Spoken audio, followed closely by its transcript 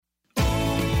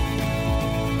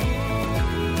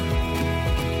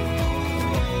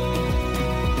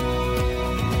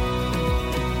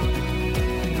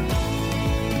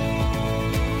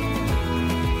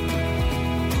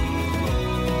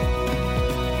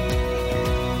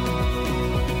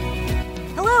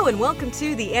Hello and welcome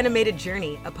to The Animated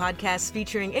Journey, a podcast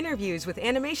featuring interviews with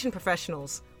animation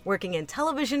professionals working in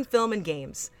television, film, and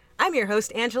games. I'm your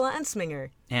host, Angela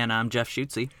Ensminger. And I'm Jeff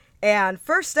Schutze. And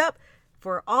first up,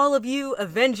 for all of you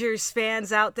Avengers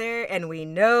fans out there, and we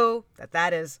know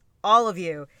that is all of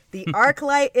you, the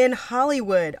ArcLight in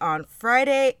Hollywood on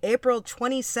Friday, April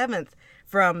 27th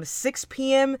from 6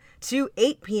 p.m. to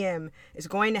 8 p.m. is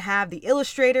going to have the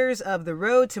illustrators of The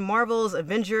Road to Marvel's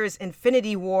Avengers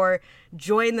Infinity War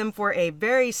join them for a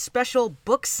very special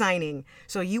book signing.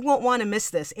 So you won't want to miss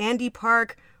this. Andy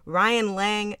Park, Ryan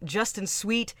Lang, Justin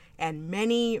Sweet, and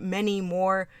many, many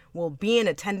more will be in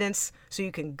attendance. So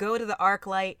you can go to the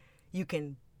ArcLight, you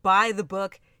can buy the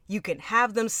book, you can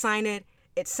have them sign it.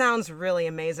 It sounds really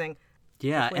amazing.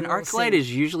 Yeah, and ArcLight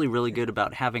is usually really good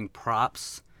about having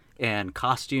props and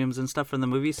costumes and stuff from the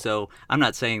movie, so I'm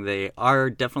not saying they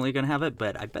are definitely going to have it,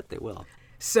 but I bet they will.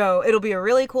 So it'll be a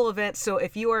really cool event, so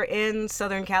if you are in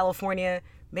Southern California,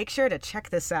 make sure to check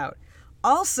this out.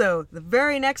 Also, the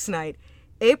very next night,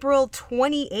 April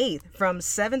 28th from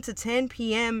 7 to 10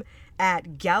 p.m.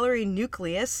 at Gallery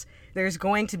Nucleus, there's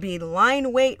going to be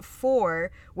Line Wait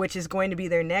 4, which is going to be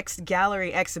their next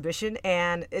gallery exhibition,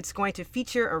 and it's going to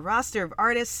feature a roster of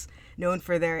artists known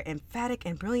for their emphatic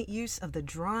and brilliant use of the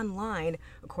drawn line,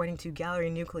 according to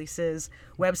Gallery Nucleus's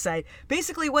website.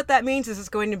 Basically, what that means is it's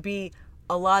going to be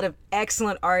a lot of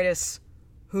excellent artists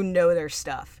who know their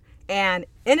stuff. And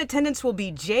in attendance will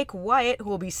be Jake Wyatt, who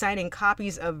will be signing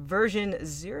copies of version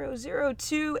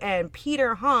 002, and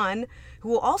Peter Hahn, who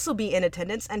will also be in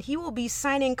attendance, and he will be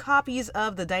signing copies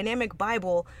of the Dynamic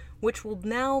Bible, which will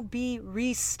now be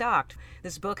restocked.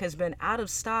 This book has been out of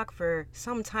stock for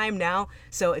some time now,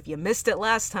 so if you missed it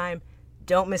last time,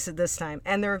 don't miss it this time.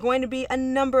 And there are going to be a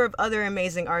number of other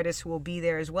amazing artists who will be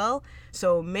there as well,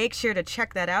 so make sure to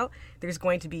check that out. There's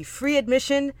going to be free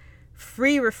admission,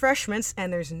 free refreshments,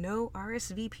 and there's no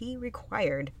RSVP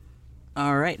required.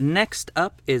 All right, next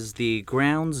up is the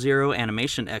Ground Zero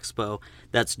Animation Expo.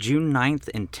 That's June 9th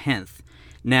and 10th.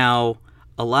 Now,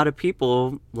 a lot of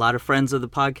people, a lot of friends of the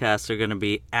podcast are going to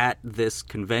be at this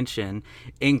convention,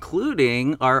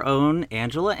 including our own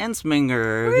Angela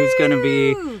Ensminger, who's going to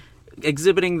be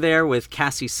exhibiting there with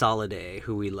Cassie Soliday,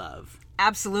 who we love.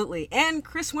 Absolutely. And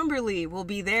Chris Wimberly will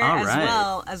be there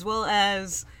as well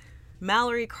as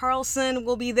Mallory Carlson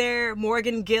will be there,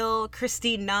 Morgan Gill,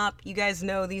 Christine Knopp. You guys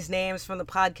know these names from the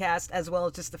podcast, as well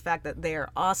as just the fact that they are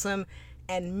awesome,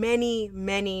 and many,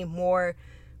 many more.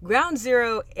 Ground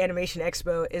Zero Animation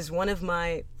Expo is one of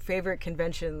my favorite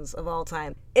conventions of all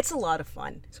time. It's a lot of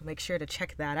fun, so make sure to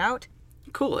check that out.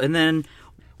 Cool. And then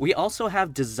we also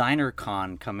have Designer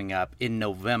Con coming up in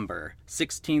November,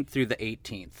 16th through the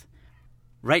 18th.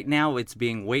 Right now, it's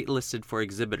being waitlisted for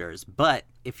exhibitors, but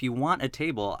if you want a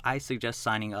table, I suggest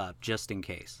signing up just in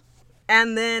case.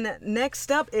 And then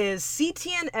next up is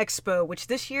CTN Expo, which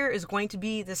this year is going to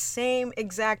be the same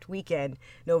exact weekend,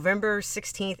 November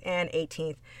 16th and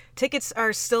 18th. Tickets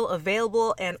are still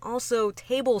available, and also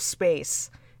table space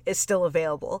is still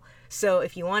available. So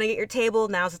if you want to get your table,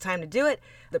 now's the time to do it.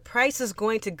 The price is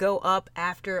going to go up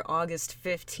after August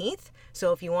 15th.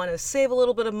 So if you want to save a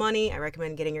little bit of money, I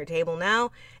recommend getting your table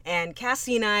now. And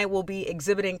Cassie and I will be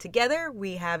exhibiting together.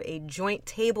 We have a joint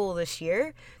table this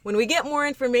year. When we get more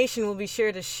information, we'll be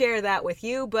sure to share that with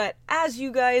you. But as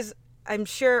you guys, I'm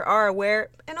sure, are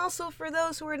aware, and also for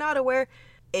those who are not aware,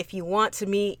 if you want to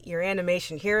meet your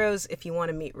animation heroes, if you want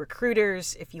to meet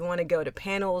recruiters, if you want to go to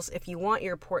panels, if you want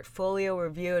your portfolio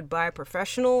reviewed by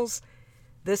professionals,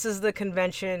 this is the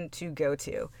convention to go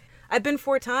to. I've been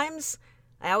 4 times.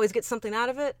 I always get something out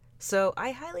of it, so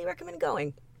I highly recommend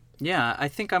going. Yeah, I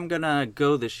think I'm going to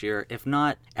go this year. If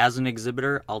not as an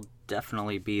exhibitor, I'll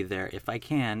definitely be there if I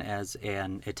can as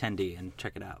an attendee and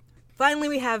check it out. Finally,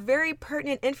 we have very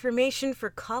pertinent information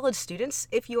for college students.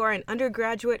 If you are an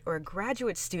undergraduate or a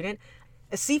graduate student,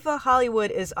 ASIFA Hollywood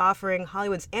is offering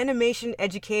Hollywood's Animation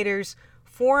Educators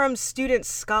Forum Student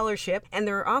Scholarship, and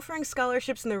they're offering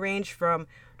scholarships in the range from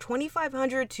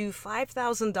 $2,500 to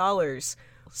 $5,000.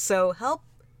 So help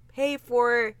pay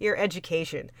for your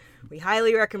education. We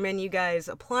highly recommend you guys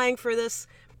applying for this.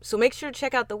 So make sure to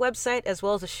check out the website as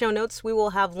well as the show notes. We will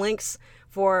have links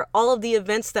for all of the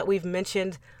events that we've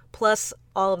mentioned, plus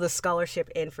all of the scholarship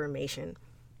information.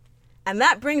 And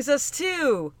that brings us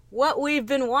to what we've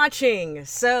been watching.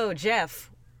 So, Jeff,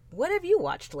 what have you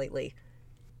watched lately?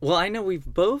 Well, I know we've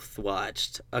both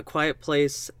watched A Quiet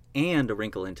Place and A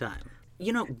Wrinkle in Time.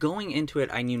 You know, going into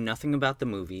it, I knew nothing about the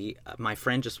movie. My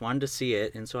friend just wanted to see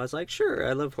it, and so I was like, sure,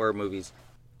 I love horror movies.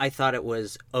 I thought it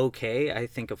was okay. I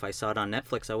think if I saw it on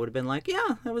Netflix, I would have been like,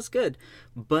 yeah, that was good.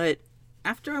 But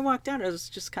after I walked out, I was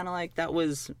just kind of like, that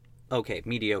was okay,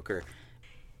 mediocre.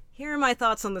 Here are my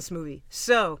thoughts on this movie.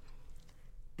 So,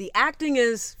 the acting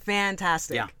is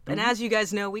fantastic. Yeah. And as you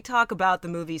guys know, we talk about the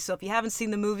movie. So if you haven't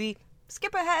seen the movie,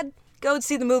 skip ahead, go and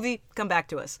see the movie, come back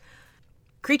to us.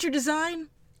 Creature design,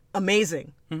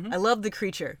 amazing. I love the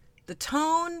creature. The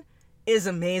tone is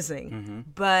amazing.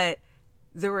 But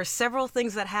there were several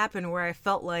things that happened where I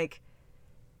felt like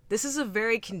this is a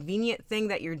very convenient thing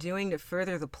that you're doing to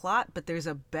further the plot, but there's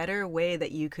a better way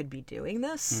that you could be doing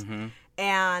this.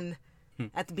 And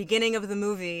at the beginning of the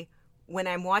movie, when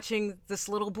I'm watching this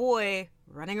little boy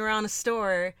running around a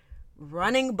store,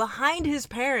 running behind his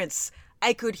parents,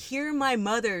 I could hear my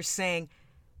mother saying,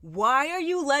 "Why are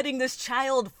you letting this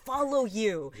child follow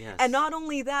you?" Yes. And not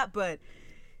only that, but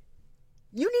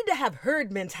you need to have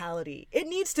herd mentality. It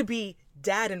needs to be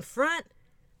dad in front,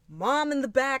 mom in the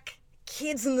back,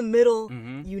 kids in the middle,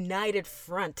 united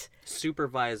front.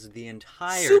 Supervise the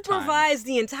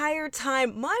entire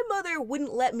time. My mother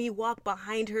wouldn't let me walk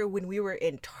behind her when we were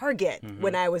in Target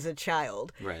when I was a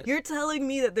child. Right. You're telling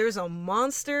me that there's a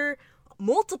monster,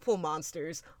 multiple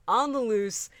monsters on the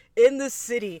loose in the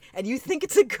city, and you think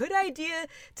it's a good idea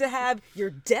to have your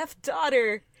deaf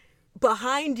daughter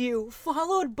behind you,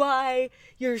 followed by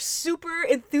your super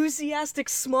enthusiastic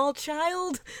small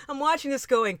child? I'm watching this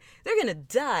going, they're gonna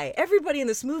die. Everybody in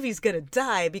this movie's gonna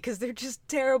die because they're just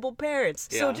terrible parents.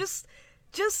 Yeah. So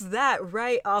just that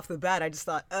right off the bat, I just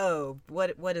thought, oh,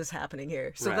 what is happening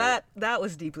here? So Right. that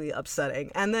was deeply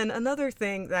upsetting. And then another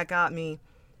thing that got me,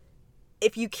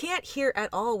 if you can't hear at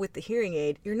all with the hearing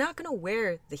aid, you're not gonna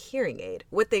wear the hearing aid.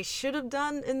 What they should have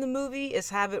done in the movie is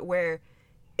have it where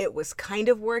it was kind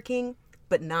of working,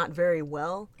 but not very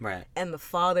well. Right. And the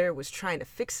father was trying to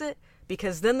fix it,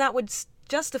 because then that would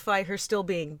justify her still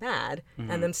being mad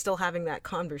and them still having that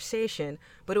conversation.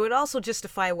 But it would also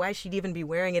justify why she'd even be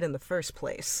wearing it in the first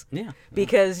place. Yeah.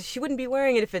 Because she wouldn't be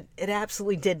wearing it if it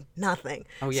absolutely did nothing.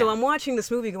 Oh, yeah. So I'm watching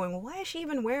this movie going, well, why is she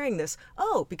even wearing this?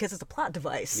 Oh, because it's a plot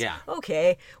device. Yeah.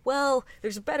 Okay, well,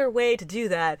 there's a better way to do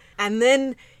that. And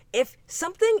then if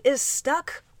something is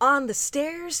stuck on the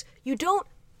stairs, you don't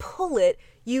pull it,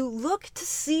 you look to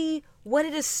see what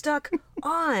it is stuck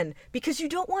on, because you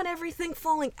don't want everything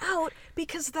falling out,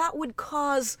 because that would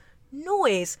cause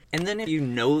noise. And then if you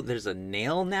know there's a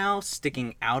nail now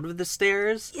sticking out of the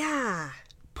stairs, Yeah.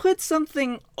 put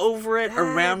something over it,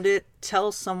 around it,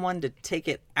 tell someone to take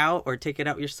it out or take it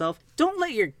out yourself. Don't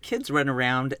let your kids run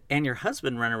around and your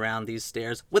husband run around these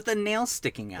stairs with a nail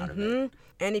sticking out of it.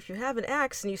 And if you have an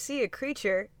axe and you see a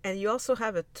creature and you also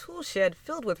have a tool shed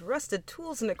filled with rusted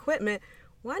tools and equipment,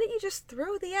 why don't you just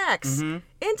throw the axe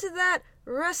into that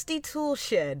rusty tool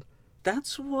shed?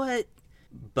 That's what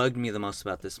bugged me the most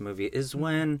about this movie is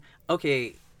when,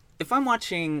 okay, if I'm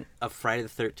watching a Friday the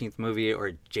 13th movie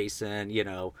or Jason,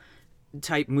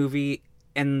 type movie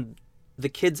and the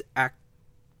kids act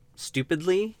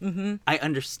stupidly, I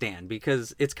understand,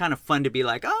 because it's kind of fun to be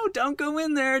like, oh, don't go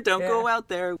in there, don't go out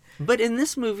there. But in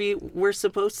this movie, we're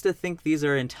supposed to think these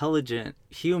are intelligent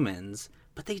humans,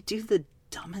 but they do the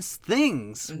dumbest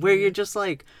things where you're just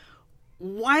like,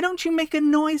 why don't you make a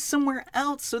noise somewhere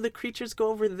else so the creatures go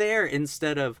over there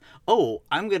instead of, oh,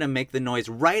 I'm going to make the noise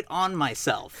right on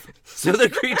myself so the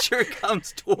creature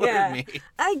comes toward me.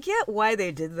 I get why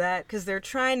they did that, because they're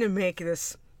trying to make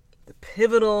this the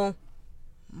pivotal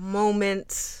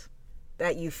moment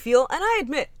that you feel. And I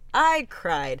admit, I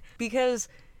cried because,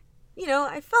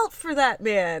 I felt for that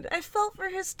man. I felt for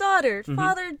his daughter,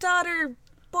 father-daughter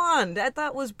bond. I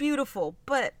thought was beautiful.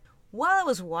 But while I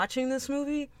was watching this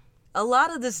movie, a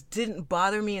lot of this didn't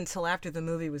bother me until after the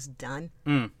movie was done.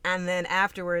 And then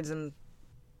afterwards, I'm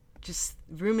just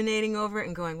ruminating over it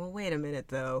and going, well, wait a minute,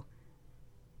 though.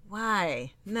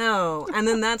 Why? No. And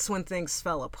then that's when things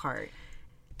fell apart.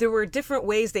 There were different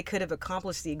ways they could have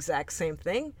accomplished the exact same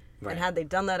thing. Right. And had they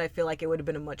done that, I feel like it would have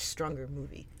been a much stronger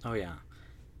movie. Oh, yeah.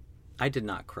 I did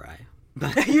not cry.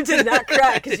 You did not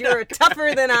cry because you were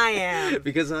tougher than I am.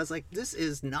 Because I was like, this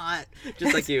is not,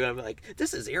 just like you, I'm like,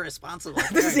 this is irresponsible.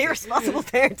 This is irresponsible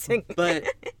parenting. But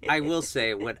I will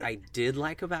say, what I did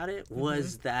like about it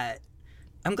was that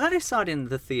I'm glad I saw it in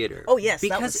the theater. Oh, yes,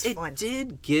 because that was fun. it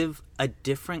did give a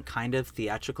different kind of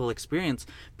theatrical experience,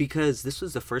 because this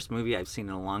was the first movie I've seen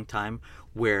in a long time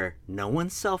where no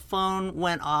one's cell phone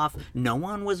went off, no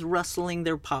one was rustling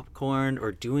their popcorn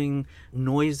or doing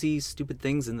noisy, stupid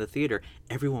things in the theater.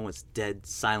 Everyone was dead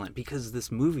silent, because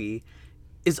this movie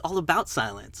is all about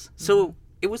silence. So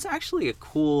it was actually a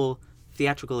cool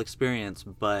theatrical experience,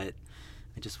 but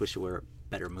I just wish it were a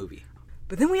better movie.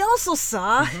 But then we also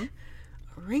saw A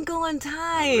Wrinkle in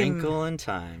Time. A Wrinkle in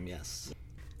Time, yes.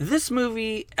 This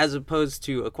movie, as opposed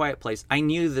to A Quiet Place, I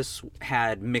knew this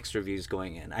had mixed reviews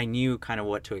going in. I knew kind of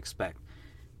what to expect.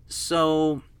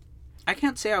 So I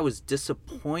can't say I was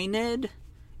disappointed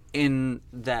in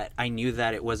that I knew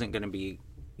that it wasn't going to be,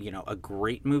 a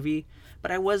great movie, but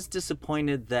I was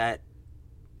disappointed that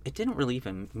it didn't really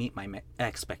even meet my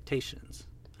expectations.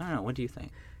 I don't know. What do you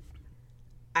think?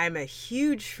 I'm a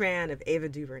huge fan of Ava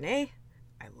DuVernay.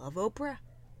 I love Oprah.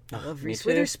 I love Reese too.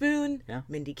 Witherspoon, Yeah.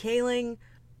 Mindy Kaling.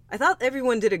 I thought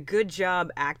everyone did a good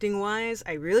job acting-wise.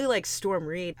 I really like Storm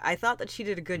Reid. I thought that she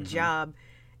did a good job.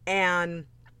 And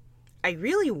I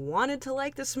really wanted to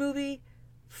like this movie.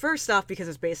 First off, because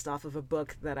it's based off of a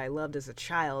book that I loved as a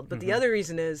child. But the other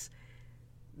reason is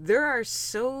there are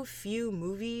so few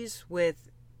movies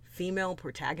with female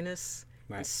protagonists.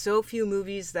 Right. And so few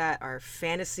movies that are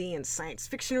fantasy and science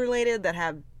fiction related that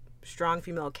have strong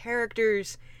female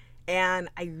characters. And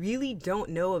I really don't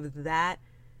know of that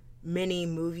many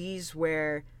movies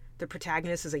where the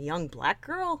protagonist is a young black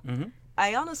girl.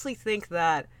 I honestly think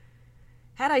that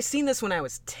had I seen this when I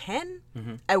was 10,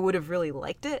 I would have really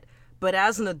liked it. But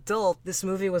as an adult, this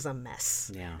movie was a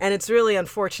mess. Yeah. And it's really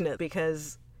unfortunate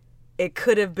because it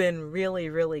could have been really,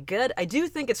 really good. I do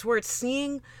think it's worth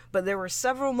seeing, but there were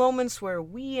several moments where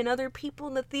we and other people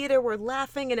in the theater were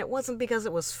laughing, and it wasn't because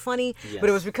it was funny, but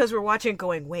it was because we're watching it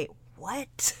going, wait,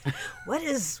 what? What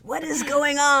is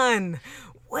going on?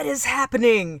 What is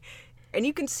happening? And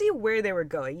you can see where they were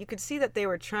going. You could see that they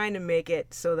were trying to make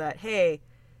it so that, hey,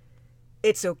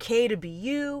 it's okay to be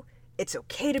you. It's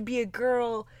okay to be a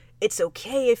girl. It's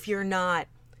okay if you're not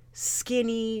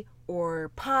skinny or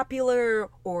popular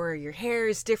or your hair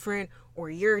is different or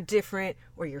you're different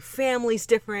or your family's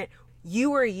different.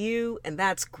 You are you, and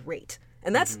that's great.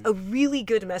 And that's a really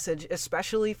good message,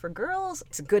 especially for girls.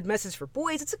 It's a good message for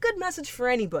boys. It's a good message for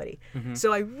anybody.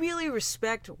 So I really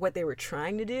respect what they were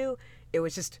trying to do. It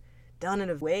was just done in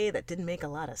a way that didn't make a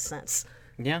lot of sense.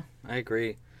 Yeah, I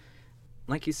agree.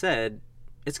 Like you said,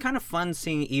 it's kind of fun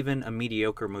seeing even a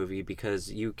mediocre movie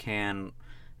because you can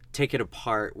take it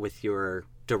apart with your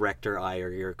director eye or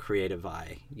your creative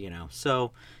eye,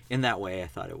 So in that way, I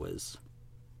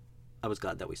was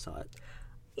glad that we saw it.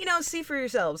 See for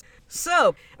yourselves.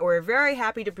 So, we're very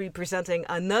happy to be presenting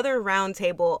another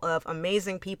roundtable of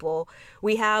amazing people.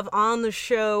 We have on the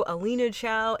show Alina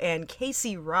Chow and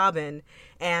Casey Robin,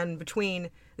 and between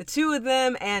the two of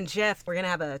them and Jeff, we're going to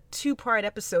have a 2-part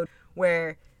episode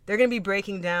where they're going to be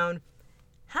breaking down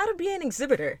how to be an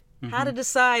exhibitor, how to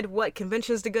decide what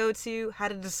conventions to go to, how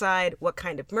to decide what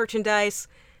kind of merchandise,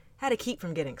 how to keep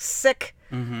from getting sick,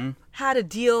 how to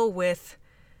deal with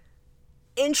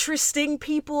interesting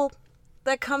people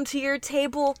that come to your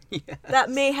table that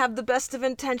may have the best of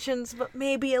intentions but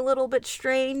may be a little bit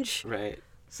strange. Right.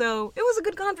 So it was a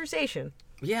good conversation.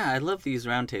 Yeah, I love these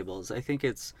roundtables. I think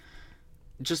it's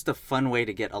just a fun way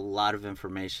to get a lot of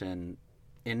information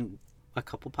in a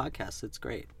couple podcasts. It's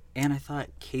great. And I thought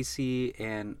Casey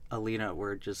and Alina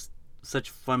were just such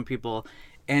fun people.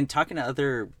 And talking to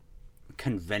other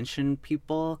convention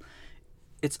people,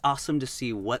 it's awesome to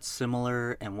see what's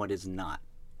similar and what is not.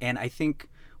 And I think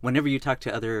whenever you talk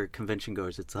to other convention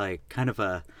goers, it's like kind of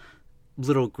a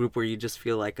little group where you just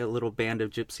feel like a little band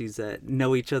of gypsies that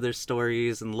know each other's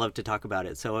stories and love to talk about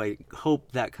it. So I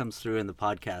hope that comes through in the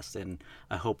podcast, and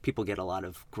I hope people get a lot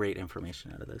of great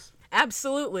information out of this.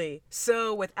 Absolutely.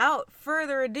 So without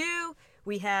further ado,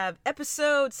 we have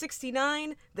episode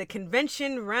 69, the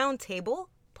Convention Roundtable,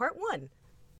 Part 1.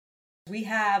 We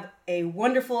have a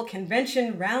wonderful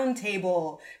convention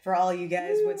roundtable for all you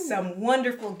guys with some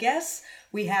wonderful guests.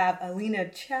 We have Alina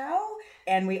Chow,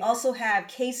 and we also have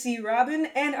Casey Robin,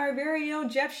 and our very own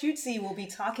Jeff Schutze will be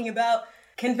talking about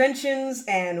conventions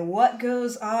and what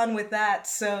goes on with that.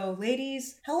 So,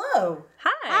 ladies, hello.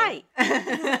 Hi.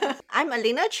 I'm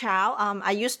Alina Chow.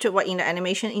 I used to work in the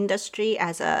animation industry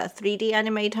as a 3D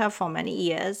animator for many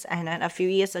years. And then a few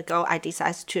years ago, I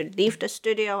decided to leave the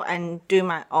studio and do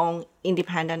my own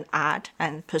independent art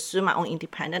and pursue my own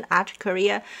independent art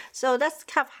career. So that's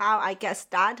kind of how I get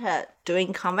started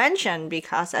doing convention,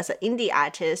 because as an indie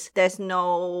artist, there's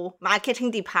no marketing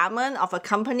department of a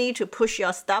company to push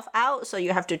your stuff out. So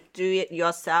you have to do it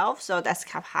yourself. So that's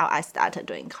kind of how I started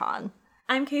doing con.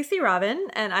 I'm Casey Robin,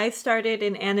 and I started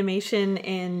in animation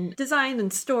and design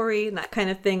and story and that kind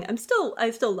of thing. I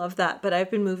still love that, but I've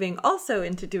been moving also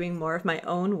into doing more of my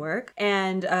own work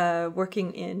and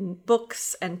working in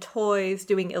books and toys,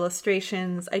 doing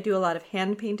illustrations. I do a lot of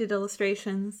hand-painted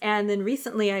illustrations. And then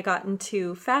recently I got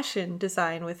into fashion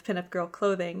design with pinup girl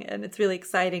clothing, and it's really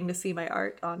exciting to see my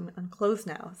art on clothes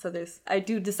now. So I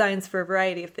do designs for a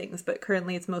variety of things, but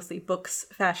currently it's mostly books,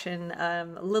 fashion,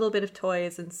 a little bit of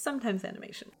toys, and sometimes animation.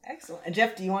 animation. Excellent. And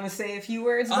Jeff, do you want to say a few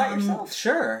words about yourself?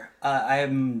 Sure.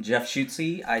 I'm Jeff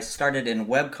Schutze. I started in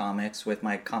webcomics with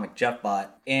my comic JeffBot,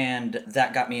 and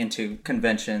that got me into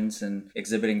conventions and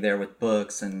exhibiting there with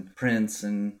books and prints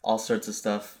and all sorts of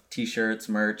stuff. T-shirts,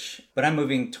 merch, but I'm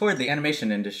moving toward the animation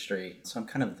industry, so I'm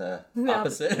kind of the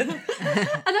opposite. And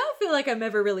I don't feel like I'm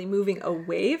ever really moving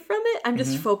away from it. I'm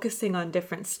just focusing on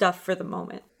different stuff for the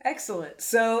moment. Excellent.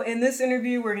 So in this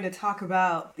interview, we're going to talk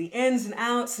about the ins and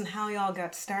outs and how y'all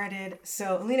got started.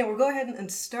 So Alina, we'll go ahead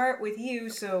and start with you.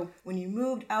 So when you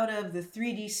moved out of the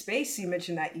 3D space, you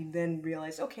mentioned that you then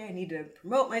realized, okay, I need to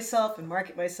promote myself and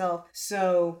market myself.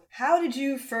 So how did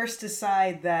you first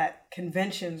decide that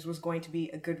conventions was going to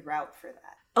be a good route for that?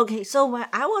 Okay, so when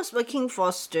I was working for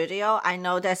a studio, I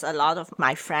know there's a lot of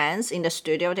my friends in the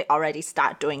studio, they already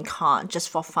start doing con just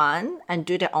for fun and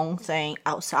do their own thing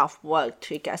outside of work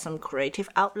to get some creative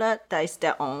outlet that is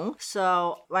their own.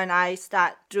 So when I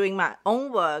start doing my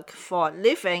own work for a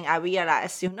living, I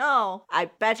realized, I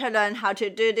better learn how to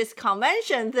do this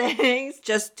convention things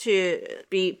just to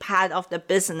be part of the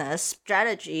business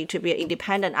strategy to be an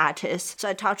independent artist. So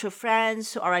I talked to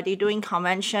friends who are already doing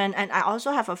convention, and I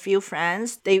also have a few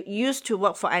friends. They used to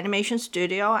work for animation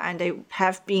studio and they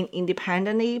have been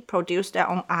independently produced their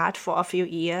own art for a few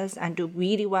years and do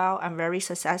really well and very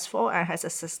successful and has a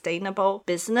sustainable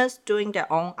business doing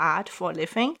their own art for a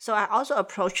living. So I also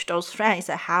approached those friends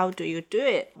and how do you do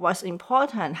it? What's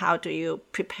important? How do you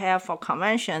prepare for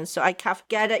conventions? So I kept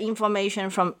gather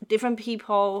information from different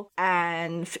people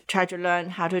and try to learn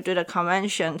how to do the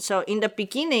convention. So in the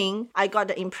beginning, I got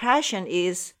the impression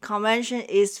is convention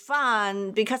is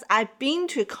fun because I've been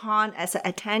to con as an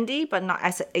attendee but not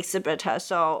as an exhibitor.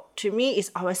 So to me,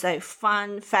 it's always like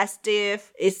fun,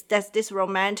 festive. There's this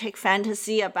romantic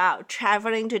fantasy about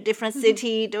traveling to different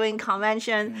city, doing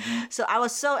convention. So I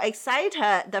was so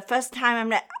excited the first time. I'm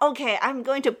like, okay, I'm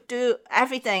going to do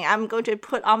everything. I'm going to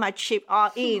put all my chip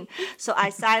all in. So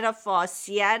I signed up for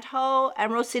Seattle,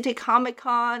 Emerald City Comic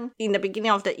Con in the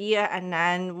beginning of the year, and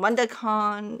then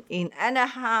WonderCon in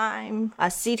Anaheim, a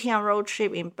city on road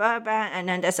trip in Burbank, and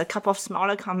then there's a couple of smaller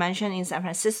convention in San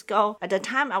Francisco. At the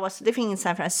time, I was living in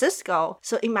San Francisco.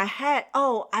 So in my head,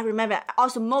 I remember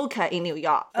also Mocha in New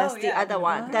York. That's the other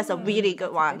one. That's a really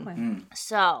good one.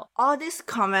 So all these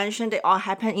conventions, they all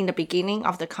happen in the beginning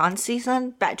of the con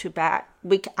season, back to back,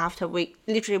 week after week,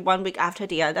 literally 1 week after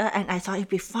the other. And I thought it'd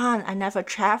be fun. I never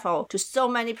traveled to so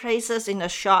many places in a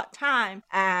short time.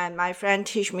 And my friend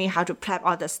teach me how to prep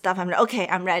all the stuff. I'm like, okay,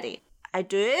 I'm ready. I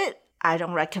do it. I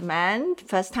don't recommend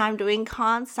first time doing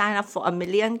con, sign up for 1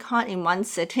 million con in one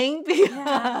sitting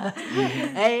because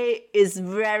it is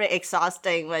very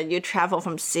exhausting when you travel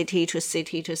from city to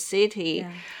city to city.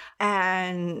 Yeah.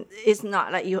 And it's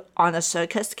not like you're on a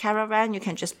circus caravan. You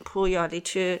can just pull your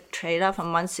little trailer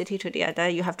from one city to the other.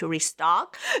 You have to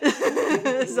restock.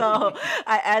 So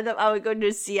I would go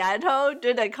to Seattle,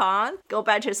 do the con, go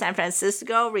back to San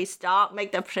Francisco, restock,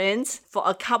 make the prints for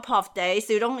a couple of days.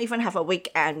 You don't even have a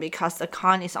weekend because the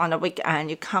con is on a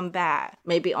weekend. You come back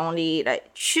maybe only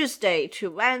like Tuesday to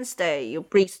Wednesday. You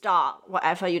restock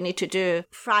whatever you need to do.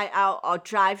 Fly out or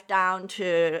drive down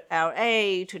to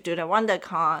LA to do the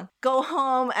WonderCon. Go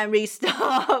home and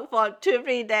restock for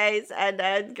 2-3 days and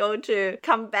then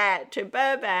come back to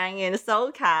Burbank in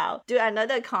SoCal, do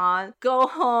another con, go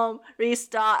home,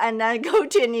 restock, and then go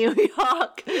to New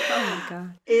York. Oh my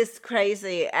God. It's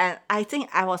crazy. And I think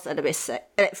I was a little bit sick,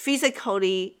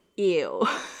 physically ill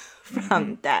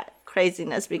from that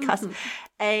craziness because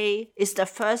it's the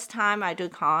first time I do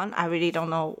con. I really don't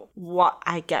know what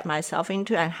I get myself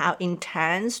into and how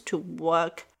intense to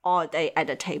work all day at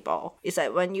the table. It's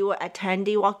like when you are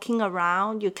attendee walking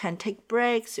around, you can take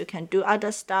breaks, you can do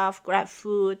other stuff, grab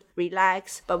food,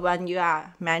 relax. But when you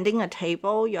are manning a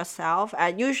table yourself,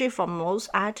 and usually for most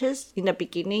artists, in the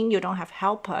beginning, you don't have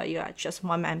helper, you are just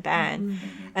one-man band,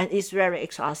 and it's very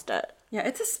exhausted. Yeah,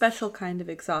 it's a special kind of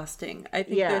exhausting. I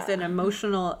think there's an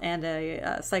emotional and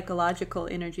a psychological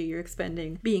energy you're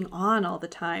expending being on all the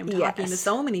time, talking to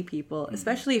so many people,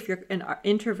 especially if you're an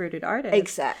introverted artist.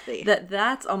 Exactly.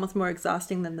 That's almost more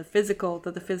exhausting than the physical,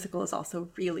 though the physical is also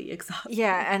really exhausting.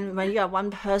 Yeah, and when you are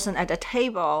one person at a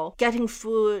table, getting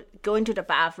food, going to the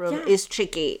bathroom is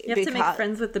tricky. You have to make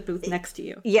friends with the booth next to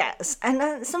you. Yes, and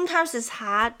then sometimes it's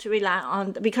hard to rely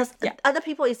on because other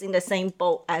people is in the same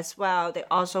boat as well. They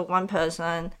also one person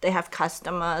person, they have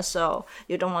customers, so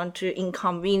you don't want to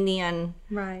inconvenience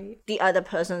the other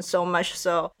person so much.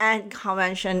 So, and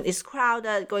convention is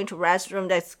crowded, going to restroom,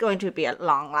 there's going to be a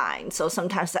long line. So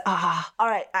sometimes, all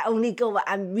right, I only go when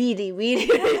I'm really, really,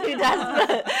 really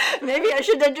desperate. Maybe I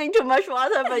shouldn't drink too much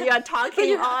water, but you're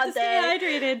talking all day. Stay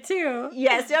hydrated too.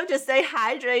 Yes, you have to stay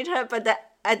hydrated, but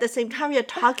at the same time, you're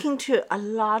talking to a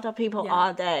lot of people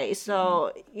all day,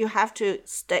 so you have to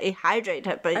stay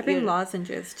hydrated. But I bring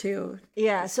lozenges too.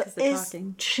 Yeah, so it's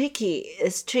tricky.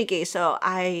 It's tricky. So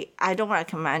I don't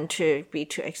recommend to be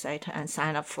too excited and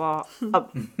sign up for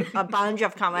a bunch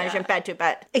of convention back to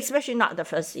back, especially not the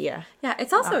first year. Yeah,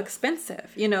 it's also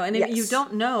expensive, and if you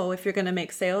don't know if you're going to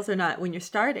make sales or not when you're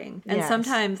starting. And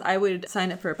sometimes I would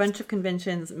sign up for a bunch of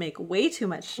conventions, make way too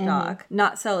much stock,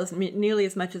 not sell nearly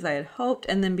as much as I had hoped,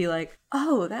 and then be like,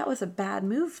 oh, that was a bad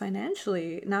move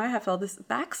financially. Now I have all this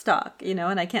back stock, and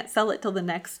I can't sell it till the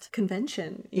next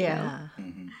convention. You know?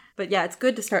 But yeah, it's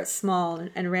good to start small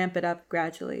and ramp it up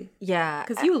gradually. Yeah.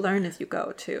 Because you learn as you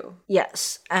go too.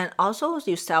 Yes. And also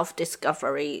your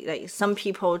self-discovery. Like some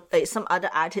people, like some other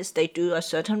artists, they do a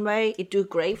certain way. It do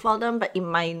great for them, but it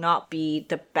might not be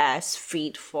the best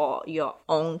fit for your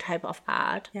own type of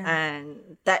art. Yeah.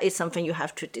 And that is something you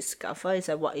have to discover. Is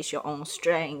that what is your own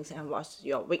strength and what's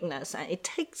your weakness. And it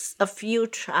takes a few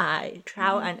trial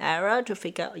and error to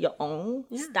figure out your own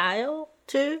style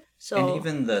too. So, and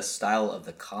even the style of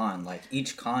the con, like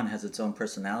each con has its own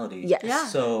personality. Yes. Yeah.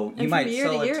 So you might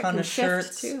sell a ton of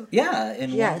shirts. Too. Yeah,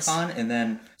 in one con, and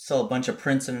then sell a bunch of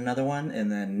prints in another one,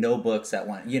 and then no books at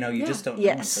one. You just don't know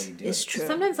until you do it's it. True.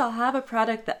 Sometimes I'll have a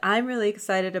product that I'm really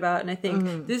excited about, and I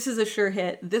think this is a sure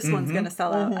hit. This one's going to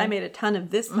sell out. I made a ton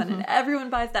of this one, and everyone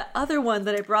buys that other one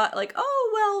that I brought. Like,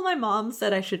 oh well, my mom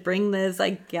said I should bring this. I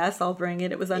guess I'll bring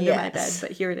it. It was under my bed, but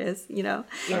here it is. Yes.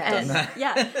 And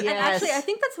actually, I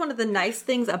think that's one of the nice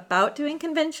things about doing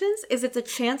conventions is it's a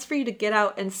chance for you to get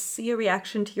out and see a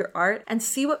reaction to your art and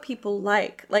see what people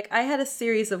like. Like I had a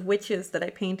series of witches that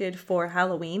I painted for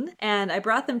Halloween, and I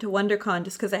brought them to WonderCon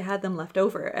just because I had them left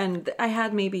over, and I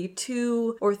had maybe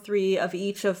 2 or 3 of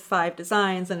each of 5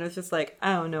 designs, and it was just like,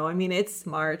 I don't know, I mean, it's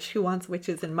March, who wants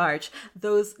witches in March?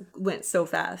 Those went so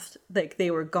fast, like they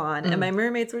were gone, and my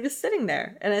mermaids were just sitting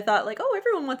there, and I thought like, oh,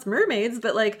 everyone wants mermaids,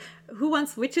 but like who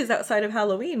wants witches outside of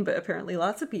Halloween? But apparently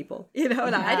lots of people, and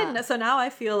I didn't know. So now I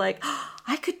feel like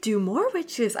I could do more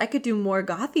witches. I could do more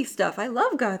gothy stuff. I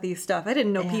love gothy stuff. I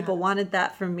didn't know people wanted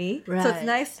that from me. Right. So it's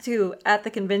nice to, at the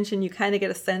convention, you kind of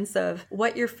get a sense of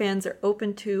what your fans are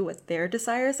open to, what their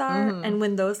desires are. And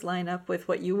when those line up with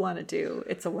what you want to do,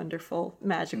 it's a wonderful,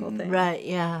 magical thing. Right,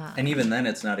 yeah. And even then,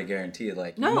 it's not a guarantee.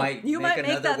 Like, you might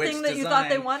make that thing that you thought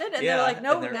they wanted, and they're like,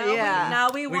 no, now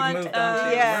we want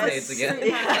mermaids again.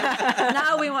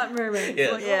 Now we want mermaids.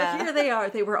 Yes. Like, well, here they are.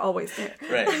 They were always there.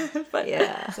 Right.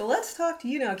 But So let's talk to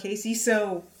you now, Casey.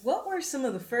 So what were some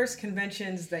of the first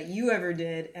conventions that you ever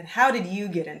did, and how did you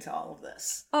get into all of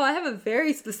this? Oh, I have a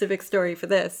very specific story for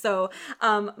this. So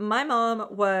my mom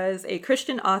was a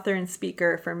Christian author and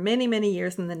speaker for many, many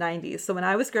years in the 90s. So when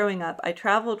I was growing up, I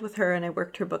traveled with her and I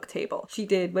worked her book table. She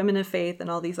did Women of Faith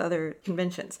and all these other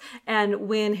conventions. And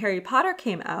when Harry Potter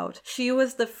came out, she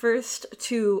was the first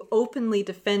to openly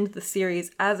defend the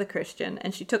series as a Christian.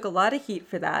 And she took a lot of heat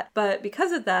for that. But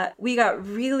because of that, we got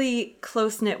really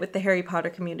close-knit with the Harry Potter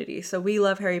community. So we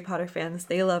love Harry Potter fans.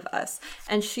 They love us.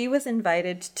 And she was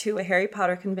invited to a Harry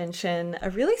Potter convention, a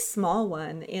really small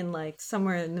one in like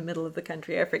somewhere in the middle of the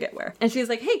country. I forget where. And she was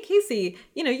like, hey, Casey,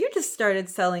 you just started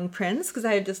selling prints, because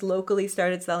I had just locally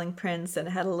started selling prints and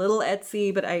had a little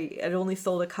Etsy, but I had only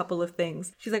sold a couple of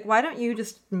things. She's like, why don't you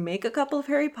just make a couple of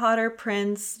Harry Potter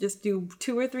prints, just do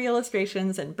 2 or 3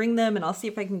 illustrations and bring them, and I'll see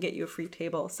if I can get you a free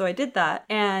table. So I did that,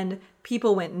 and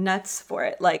people went nuts for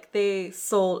it. Like they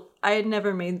sold, I had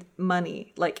never made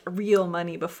money, like real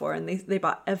money before, and they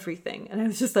bought everything. And I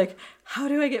was just like, how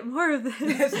do I get more of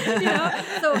this?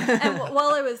 So, and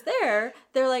while I was there,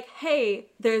 they're like, hey,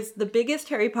 there's the biggest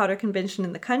Harry Potter convention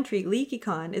in the country,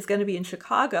 LeakyCon, is going to be in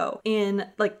Chicago in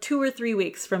like 2 or 3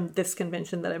 weeks from this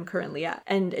convention that I'm currently at.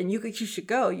 And you should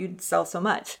go, you'd sell so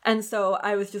much. And so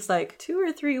I was just like, 2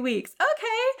 or 3 weeks.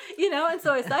 Okay. And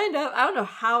so I signed up. I don't know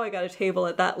how I got a table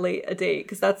at that late a date,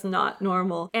 because that's not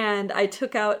normal. And I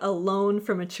took out a loan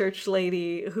from a church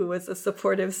lady who was a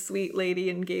supportive, sweet lady,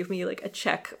 and gave me like a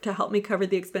check to help me cover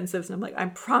the expenses. And I'm like, I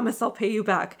promise I'll pay you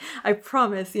back. I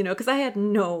promise, because I had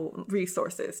no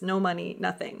resources, no money,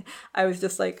 nothing. I was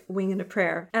just like winging a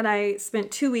prayer. And I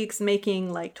spent 2 weeks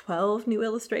making like 12 new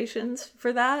illustrations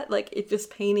for that. Like it just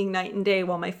painting night and day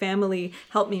while my family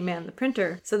helped me man the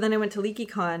printer. So then I went to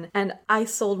LeakyCon, and I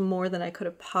sold more than I could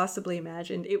have possibly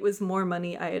imagined. It was more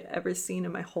money I had ever ever seen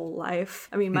in my whole life.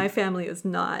 I mean, my family is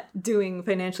not doing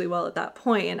financially well at that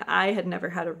point, and I had never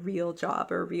had a real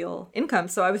job or a real income.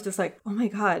 So I was just like, oh my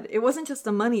God, it wasn't just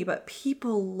the money, but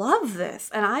people love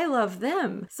this and I love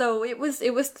them. So it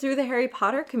was through the Harry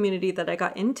Potter community that I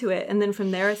got into it. And then from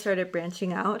there, I started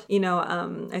branching out.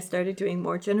 I started doing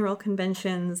more general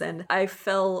conventions, and I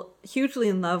fell hugely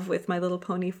in love with My Little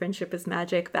Pony Friendship is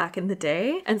Magic back in the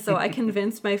day. And so I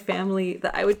convinced my family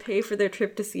that I would pay for their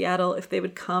trip to Seattle if they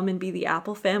would come and be the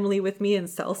Apple family with me and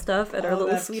sell stuff at our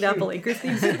little Sweet cute. Apple Acres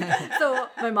theme. So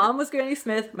my mom was Granny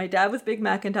Smith, my dad was Big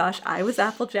Macintosh, I was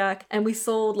Applejack, and we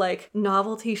sold like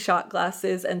novelty shot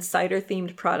glasses and cider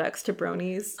themed products to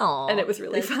bronies. Aw, and it was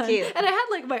really that's fun. cute. And I had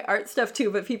like my art stuff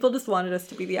too, but people just wanted us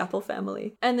to be the Apple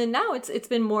family. And then now it's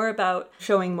been more about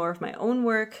showing more of my own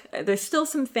work. There's still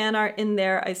some fan art in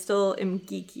there. I still am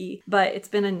geeky, but it's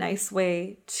been a nice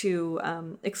way to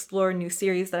explore new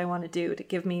series that I want to do, to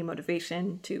give me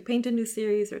motivation to paint a new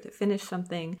series or to finish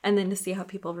something, and then to see how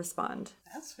people respond.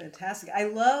 That's fantastic. I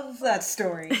love that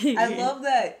story. I love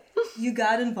that you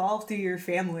got involved through your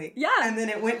family. Yeah. And then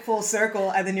it went full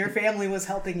circle, and then your family was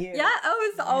helping you. Yeah,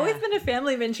 it's always been a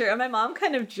family venture. And my mom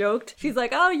kind of joked. She's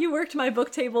like, oh, you worked my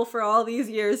book table for all these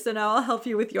years, so now I'll help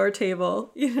you with your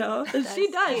table, And she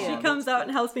does. cute. She comes out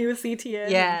and helps me with CTN.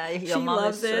 Yeah, and your she mom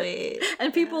loves is it. sweet.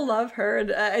 And people love her.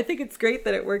 And I think it's great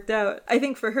that it worked out. I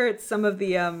think for her, it's some of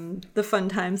the fun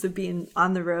times of being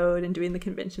on the road and doing the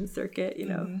convention circuit,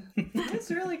 That's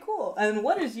really cool. And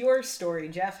what is your story,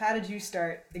 Jeff? How did you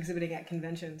start exhibiting at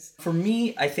conventions? For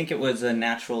me, I think it was a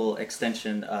natural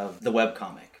extension of the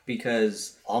webcomic,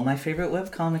 because all my favorite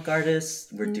webcomic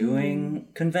artists were doing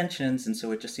conventions, and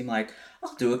so it just seemed like,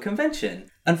 I'll do a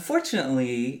convention.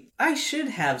 Unfortunately, I should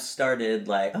have started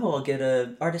like, I'll get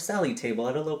a Artist Alley table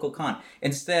at a local con.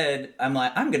 Instead, I'm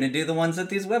like, I'm going to do the ones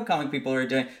that these webcomic people are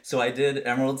doing. So I did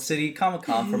Emerald City Comic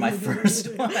Con for my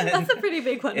first one. That's a pretty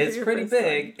big one. It's pretty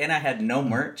big, and I had no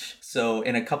merch. So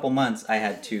in a couple months, I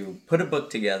had to put a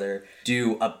book together,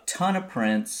 do a ton of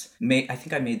prints. I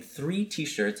think I made 3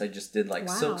 t-shirts. I just did like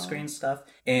silkscreen stuff.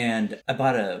 And I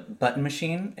bought a button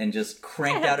machine and just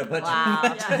cranked out a bunch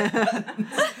of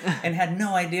buttons and had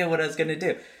no idea what I was going to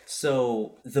do.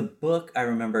 So the book, I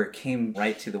remember, came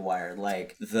right to the wire.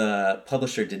 Like, the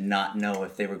publisher did not know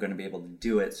if they were going to be able to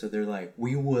do it. So they're like,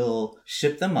 we will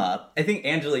ship them up. I think,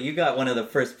 Angela, you got one of the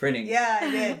first printings. Yeah,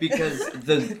 I did. Because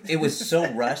it was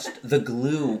so rushed, the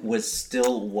glue was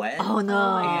still wet. Oh, no.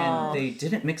 And they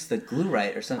didn't mix the glue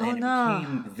right or something, and it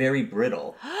became very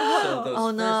brittle. So those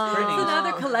Oh, no. first printings... So now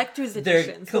they're collector's They're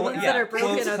editions. The ones that are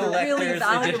broken close are the really collector's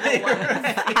valuable edition.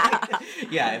 ones.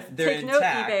 Yeah, if they're Take note,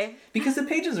 intact. eBay. Because the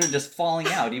pages are just falling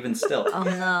out even still. Oh,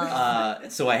 no.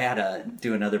 So I had to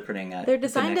do another printing at They're the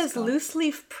designed next as con. loose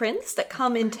leaf prints that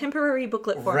come in temporary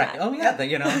booklet format. Right. Oh, yeah.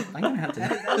 I'm going to have to...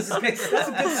 That's a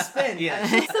good spin. Yeah.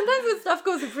 Sometimes when stuff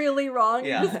goes really wrong,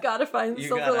 Yeah. you just gotta find You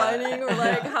silver gotta- lining or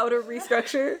like how to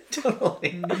restructure.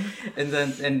 Totally.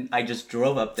 And I just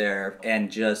drove up there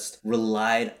and just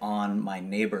relied on my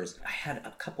neighbors. I had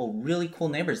a couple really cool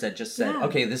neighbors that just said, Yeah.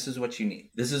 okay, this is what you need.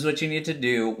 This is what you need to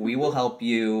do. We will help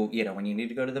you, when you need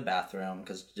to go to the bathroom,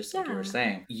 because just like you were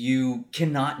saying, you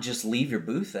cannot just leave your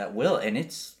booth at will. And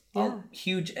it's a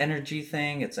huge energy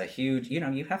thing. It's a huge,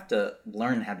 you have to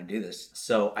learn how to do this.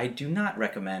 So I do not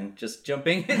recommend just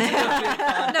jumping into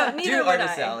a No, neither do would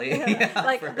Artist I. Alley.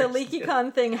 Like first. the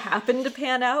LeakyCon thing happened to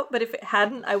pan out, but if it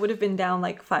hadn't, I would have been down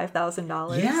like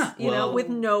 $5,000. Yeah, well- with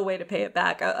no way to pay it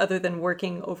back other than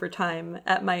working overtime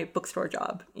at my bookstore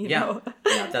job. Yeah,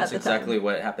 at that's the exactly time.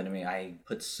 what happened to me. I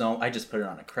just put it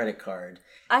on a credit card.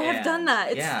 I have and done that.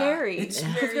 It's yeah, scary. It's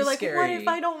Because very you're like, scary. what if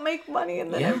I don't make money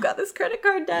and then Yeah. I've got this credit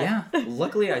card debt? Yeah,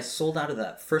 luckily I sold out of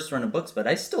that first run of books, but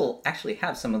I still actually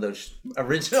have some of those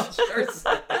original shirts.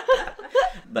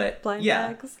 But Blind yeah,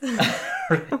 bags.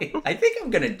 right. I think I'm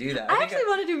gonna do that. I actually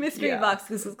want to do mystery yeah.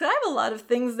 boxes because I have a lot of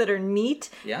things that are neat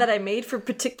Yeah. that I made for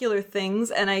particular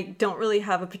things, and I don't really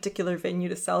have a particular venue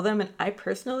to sell them. And I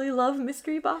personally love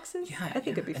mystery boxes. Yeah, I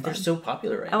think it'd be and fun. they're so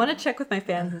popular right I want to check with my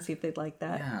fans and see if they'd like now.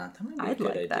 that. Yeah, that might be I'd a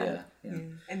good like that. idea. Yeah.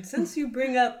 And since you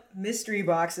bring up mystery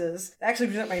boxes, that actually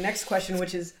brings up my next question,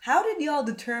 which is, how did y'all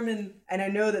determine, and I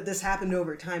know that this happened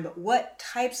over time, but what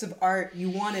types of art you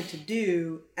wanted to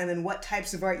do, and then what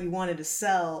types of art you wanted to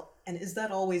sell, and is that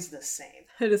always the same?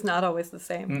 It is not always the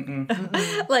same.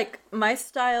 Like, my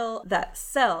style that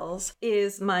sells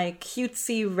is my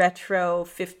cutesy retro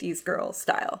 50s girl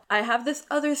style. I have this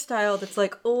other style that's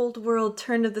like old world,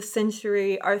 turn of the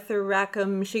century, Arthur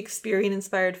Rackham, Shakespearean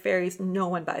inspired fairies. No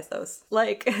one buys those.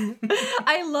 Like,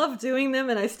 I love doing them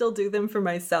and I still do them for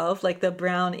myself. Like the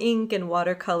brown ink and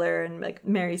watercolor and like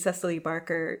Mary Cecily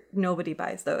Barker. Nobody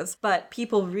buys those. But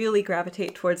people really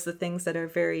gravitate towards the things that are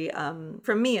very,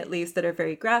 for me at least, that are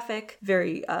very graphic,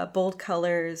 very bold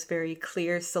colors, very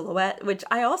clear silhouette, which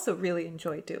I also really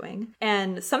enjoy doing.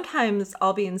 And sometimes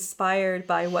I'll be inspired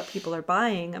by what people are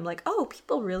buying. I'm like, oh,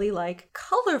 people really like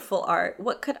colorful art.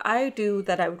 What could I do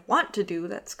that I would want to do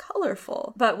that's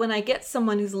colorful? But when I get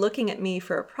someone who's looking at me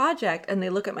for a project and they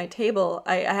look at my table,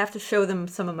 I have to show them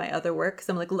some of my other work. Because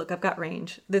I'm like, look, I've got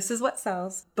range. This is what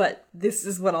sells, but this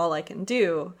is what all I can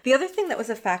do. The other thing that was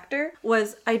a factor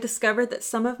was I discovered that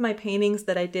some of my paintings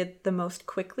that I did the most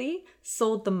quickly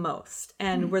sold the most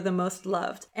and were the most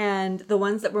loved. And the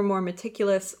ones that were more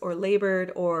meticulous or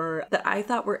labored or that I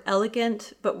thought were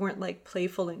elegant but weren't like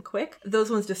playful and quick, those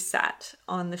ones just sat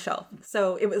on the shelf.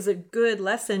 So it was a good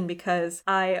lesson because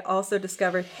I also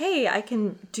discovered, hey, I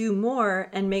can do more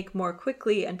and make more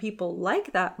quickly and people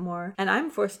like that more. And I'm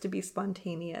forced to be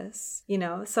spontaneous, you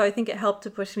know? So I think it helped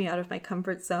to push me out of my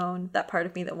comfort zone. That part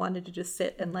of me that wanted to just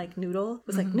sit and like noodle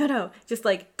was like, no, just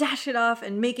like dash it off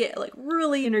and make it like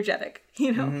really energetic,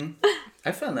 you know?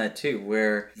 I found that too,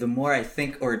 where the more I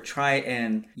think or try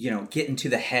and, get into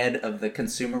the head of the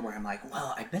consumer where I'm like,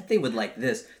 well, I bet they would like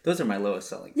this. Those are my lowest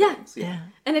selling things. Yeah.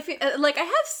 And if you, like, I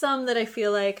have some that I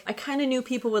feel like I kind of knew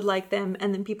people would like them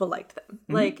and then people liked them.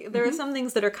 Like, there are some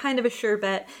things that are kind of a sure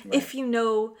bet if you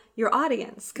know your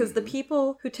audience, because the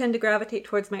people who tend to gravitate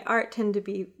towards my art tend to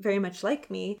be very much like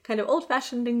me, kind of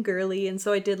old-fashioned and girly. And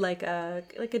so I did like a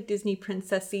Disney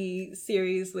princessy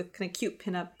series with kind of cute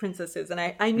pinup princesses, and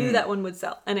I knew that one would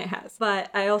sell, and it has. But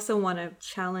I also want to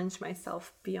challenge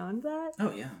myself beyond that.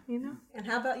 Oh yeah. You know. And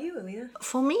how about you, Alina?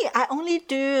 For me, I only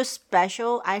do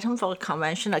special item for a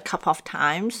convention a couple of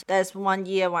times. There's one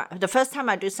year when the first time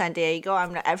I do San Diego,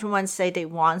 I'm like, everyone say they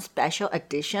want special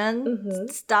edition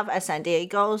stuff at San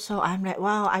Diego. So I'm like,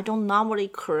 wow, I don't normally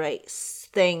create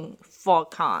thing for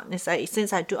con. It's like,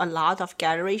 since I do a lot of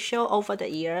gallery show over the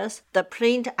years, the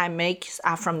print I make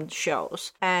are from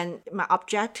shows. And my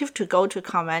objective to go to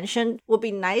convention would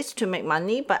be nice to make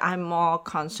money, but I'm more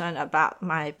concerned about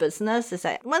my business. It's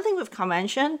like, one thing with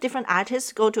convention, different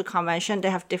artists go to convention, they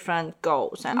have different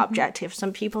goals and objectives.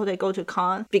 Some people, they go to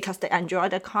con because they enjoy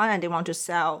the con and they want to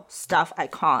sell stuff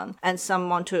at con. And some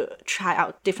want to try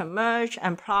out different merch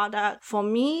and product. For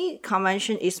me,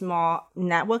 convention is more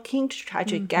networking to try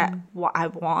to get what I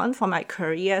want for my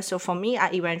career. So for me,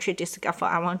 I eventually discovered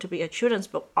I want to be a children's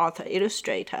book author,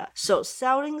 illustrator. So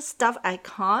selling stuff at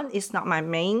con is not my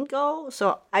main goal.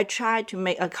 So I try to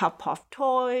make a couple of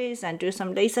toys and do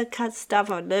some laser cut stuff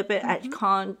a little bit at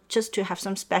con just to have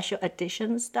some special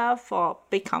edition stuff for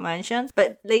big conventions.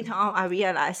 But later on, I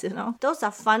realized, those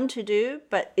are fun to do,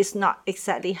 but it's not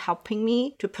exactly helping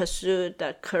me to pursue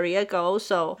the career goal.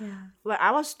 So when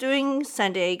I was doing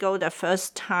San Diego the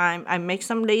first time, I make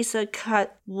some laser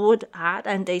cut wood art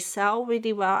and they sell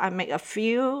really well. I make a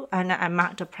few and I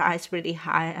mark the price really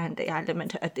high and they are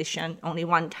limited edition. Only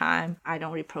one time. I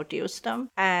don't reproduce them.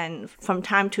 And from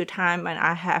time to time, when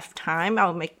I have time,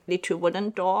 I'll make little wooden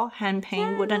door, hand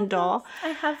paint wooden door. I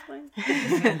have one.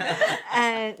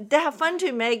 And they are fun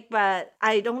to make, but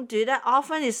I don't do that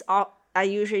often. I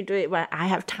usually do it when I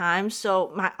have time.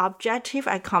 So my objective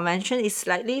at convention is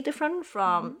slightly different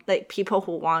from like people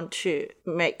who want to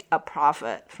make a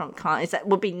profit from con. It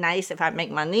would be nice if I make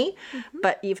money,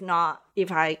 but if not, if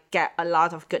I get a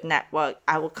lot of good network,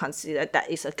 I would consider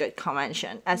that is a good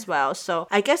convention as well. So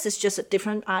I guess it's just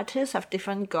different artists have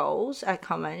different goals at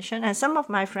convention. And some of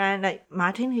my friends, like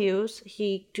Martin Hughes,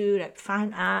 he do like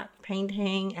fine art,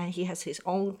 painting, and he has his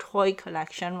own toy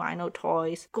collection, vinyl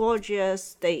toys.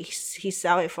 Gorgeous. He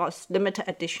sell it for limited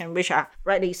edition, which are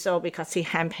rightly so because he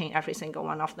hand paint every single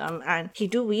one of them. And he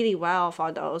do really well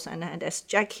for those. And then there's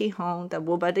Jackie Hong, the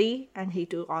wool buddy, and he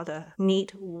do all the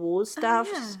neat wool stuff.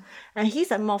 And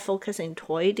he's more focused in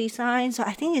toy design. So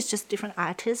I think it's just different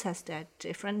artists has their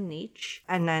different niche.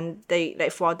 And then they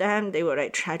for them, they will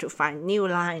try to find new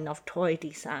line of toy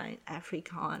design every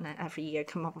con and every year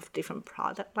come up with different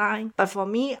product line. But for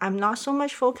me, I'm not so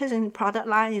much focused in product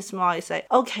line. It's like,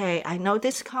 okay, I know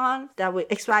this con that with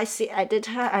XYZ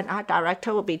editor and art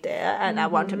director will be there and I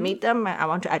want to meet them and I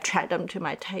want to attract them to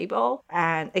my table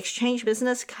and exchange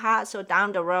business cards. So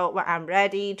down the road when I'm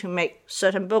ready to make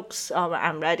certain books or when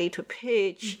I'm ready to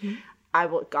pitch, I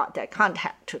would got that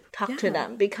contact to talk to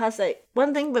them, because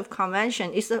one thing with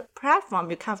convention is a platform.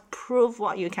 You can prove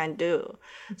what you can do.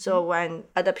 So when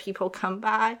other people come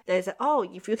by, they say, oh,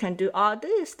 if you can do all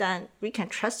this, then we can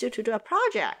trust you to do a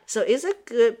project. So it's a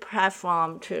good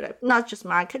platform to not just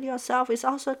market yourself, it's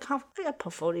also kind of like a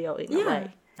portfolio in a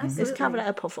way. It's kind of like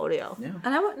a portfolio. Yeah.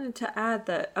 And I wanted to add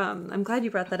that I'm glad you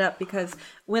brought that up, because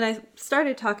when I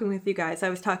started talking with you guys, I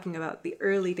was talking about the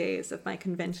early days of my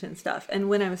convention stuff. And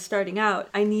when I was starting out,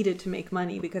 I needed to make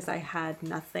money because I had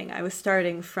nothing. I was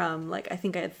starting from I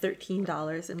think I had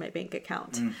 $13 in my bank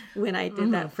account when I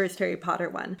did that first Harry Potter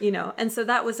one, and so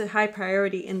that was a high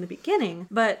priority in the beginning.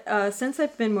 But since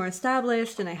I've been more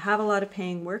established and I have a lot of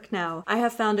paying work now, I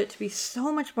have found it to be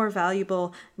so much more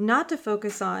valuable not to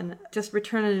focus on just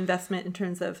return on investment in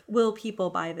terms of will people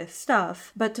buy this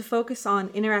stuff, but to focus on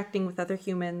interacting with other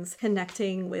humans,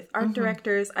 connecting with art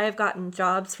directors. I have gotten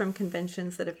jobs from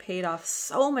conventions that have paid off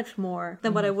so much more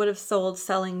than what I would have sold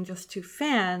selling just to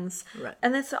fans. Right.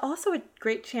 And it's also a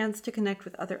great chance to connect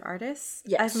with other artists.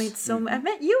 Yes. I've made I've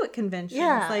met you at conventions.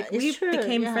 Yeah, we it's true,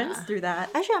 became yeah. friends through that.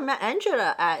 Actually, I met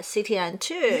Angela at CTN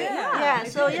too.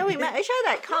 So we met each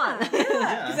other at con.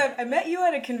 Because I met you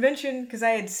at a convention because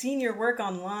I had seen your work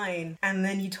online, and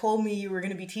then you told me you were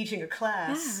going to be teaching a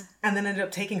class, and then ended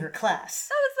up taking her class.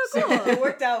 That was so cool. It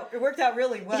worked out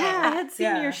really well. Yeah. I had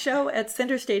seen your show at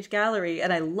Center Stage Gallery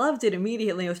and I loved it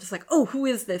immediately. I was just like, oh, who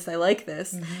is this? I like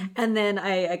this. And then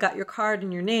I got your card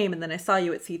and your name, and then I saw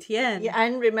you at CTN. Yeah,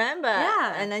 and remember.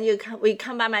 Yeah. And then we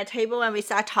come by my table and we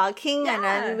start talking, and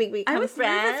then we become I was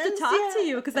friends. nervous to talk to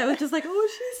you because I was just like, oh,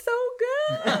 she's so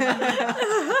good.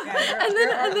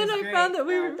 and then I found that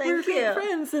we were thank good you.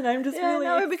 friends, and I'm just Yeah, really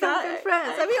now we become good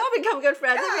friends. And we all become good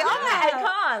friends. And we all met at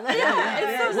con.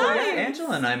 It's so nice.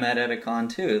 Angela and I met at a con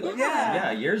too.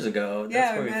 Years ago.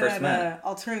 That's where we first met.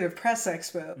 Alternative Press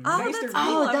Expo.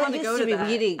 That used to be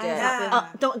really good.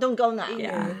 Don't go now.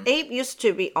 Yeah. Ape used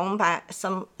to be owned by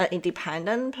some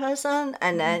independent person,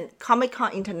 and then Comic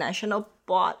Con International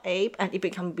bought Ape, and it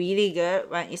became really good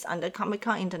when it's under Comic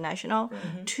Con International.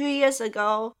 2 years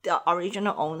ago, the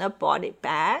original owner bought it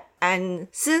back. And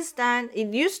since then,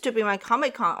 it used to be when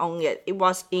Comic Con owned it. It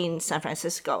was in San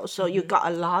Francisco, so you got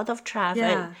a lot of traffic.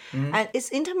 Yeah. And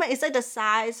it's intimate. It's like the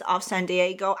size of San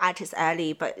Diego Artist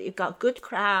Alley, but you got good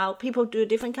crowd. People do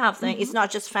different kind of thing. It's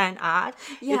not just fan art.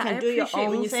 Yeah, You can I do your appreciate own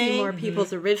when you thing. see more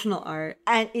people's original art.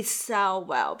 And it sell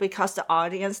well because the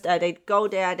audience that they go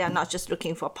there, they're not just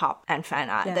looking for pop and fan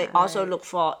art. Yeah, they also look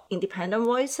for independent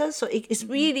voices. So it's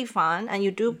really fun, and you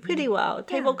do pretty well.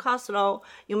 Table cost low,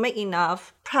 you make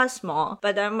enough, plus more.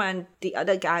 But then when the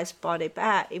other guys bought it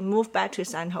back, it moved back to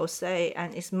San Jose,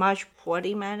 and it's much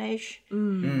poorly managed.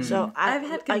 So I've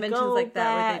had conventions like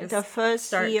that where they just the first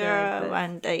start year good, but-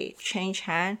 when they changed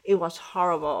hands, it was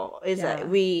horrible. It's like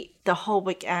the whole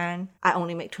weekend, I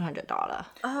only make $200.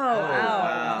 Oh,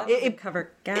 wow. It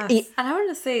cover gas. it- and I wanted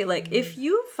to say, if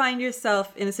you find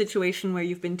yourself in a situation where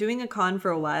you've been doing a con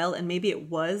for a while and maybe it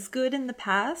was good in the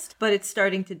past, but it's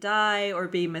starting to die or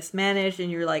be mismanaged, and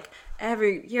you're like,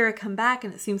 every year I come back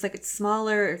and it seems like it's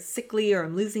smaller or sickly or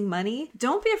I'm losing money,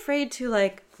 don't be afraid to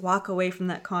walk away from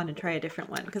that con and try a different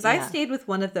one. Because I stayed with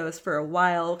one of those for a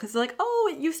while because they're like,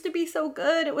 oh, it used to be so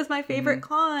good. It was my favorite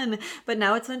con, but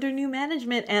now it's under new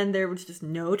management and there was just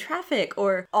no traffic.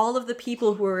 Or all of the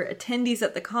people who were attendees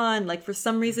at the con, for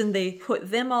some reason they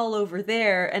put them all over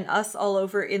there and us all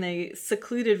over in a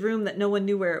secluded room that no one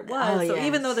knew where it was. So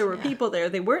even though there were people there,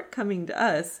 they weren't coming to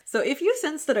us. So if you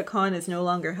sense that a con is no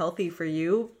longer healthy for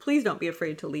you, please don't be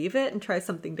afraid to leave it and try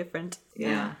something different.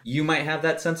 Yeah. You might have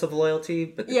that sense of loyalty,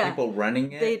 but the people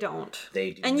running it, they don't.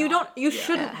 They do and not. you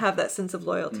shouldn't have that sense of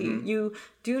loyalty. You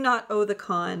do not owe the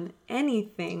con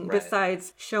anything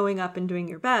besides showing up and doing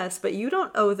your best, but you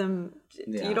don't owe them.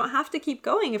 You don't have to keep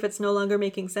going if it's no longer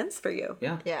making sense for you.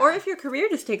 Yeah. Or if your career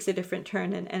just takes a different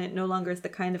turn and it no longer is the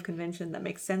kind of convention that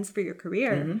makes sense for your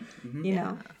career, you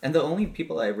know. And the only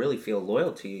people I really feel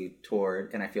loyalty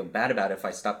toward, and I feel bad about if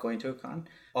I stop going to a con,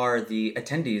 are the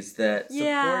attendees that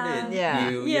supported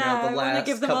you, the I last want to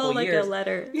give them couple all years. a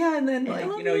letter. Yeah, and then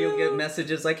you'll get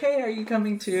messages like, "Hey, are you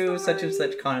coming to such and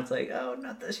such con?" It's like, "Oh,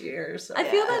 not this year." So I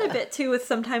feel that a bit too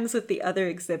sometimes with the other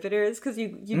exhibitors, because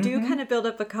you do kind of build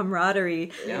up a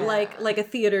camaraderie, like a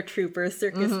theater troupe or a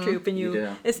circus troupe, and you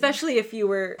especially if you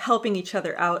were helping each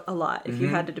other out a lot, if you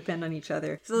had to depend on each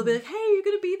other. So they'll be like, "Hey, you're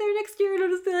gonna be there next year," and I'll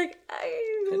just be like,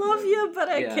 "I love you, but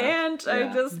I can't.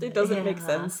 It doesn't make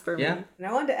sense for me." And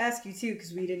I wanted to ask you too,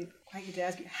 because we didn't quite get to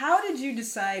ask you, how did you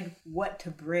decide what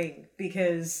to bring?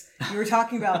 Because you were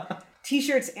talking about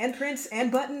t-shirts and prints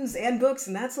and buttons and books,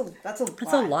 and that's a lot. That's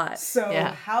a lot. So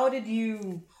how did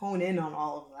you hone in on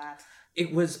all of that?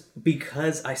 It was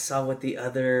because I saw what the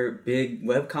other big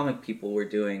webcomic people were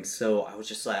doing. So I was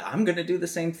just like, I'm going to do the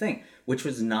same thing, which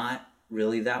was not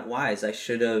really that wise. I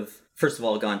should have, first of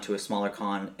all, gone to a smaller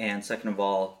con, and second of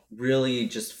all, really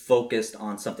just focused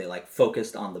on something, like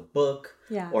focused on the book,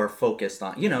 or focused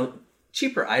on,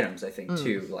 cheaper items, I think,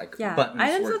 too. Like buttons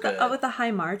items were good. with a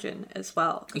high margin as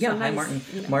well. Yeah, high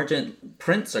margin.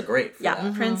 Prints are great for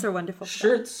that. Prints are wonderful.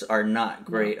 Shirts are not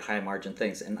great high margin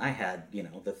things. And I had,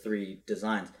 the 3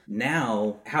 designs.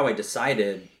 Now, how I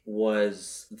decided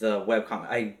was the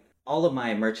webcomic. All of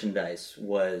my merchandise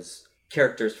was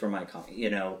characters for my comic,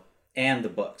 and the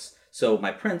books. So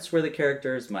my prints were the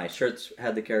characters, my shirts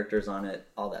had the characters on it,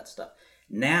 all that stuff.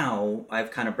 Now I've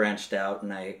kind of branched out,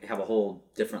 and I have a whole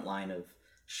different line of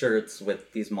shirts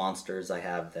with these monsters I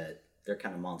have that they're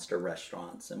kind of monster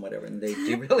restaurants and whatever, and they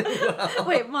do really well.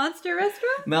 Wait, monster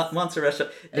restaurant? Monster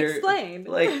restaurant. Explain.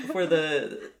 Like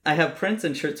I have prints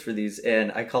and shirts for these,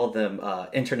 and I call them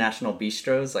international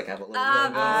bistros. Like I have a little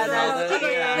logo.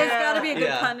 There's got to be a good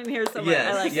pun in here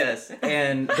somewhere. Yes.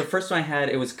 And the first one I had,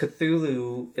 it was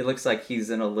Cthulhu. It looks like he's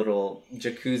in a little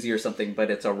jacuzzi or something, but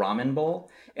it's a ramen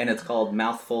bowl. And it's called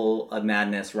Mouthful of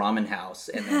Madness Ramen House.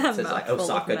 And then it says like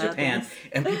Osaka, Japan.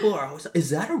 And people are always,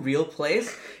 is that a real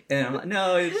place? And I'm like,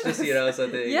 no, it's just,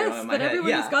 something. Yes, but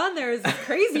everyone who's gone there is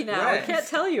crazy now. Right. I can't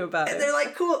tell you about it. And they're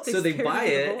like, cool. So they buy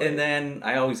it. And then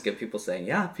I always get people saying,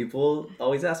 yeah, people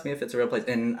always ask me if it's a real place.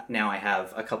 And now I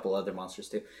have a couple other monsters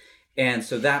too. And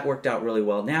so that worked out really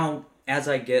well. Now, as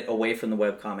I get away from the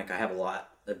webcomic, I have a lot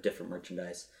of different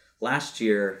merchandise. Last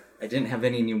year, I didn't have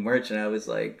any new merch, and I was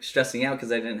like stressing out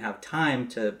because I didn't have time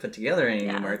to put together any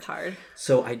new merch. It's hard.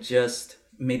 So I just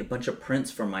made a bunch of prints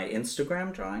from my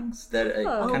Instagram drawings that I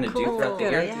kind of do throughout the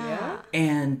year. Yeah.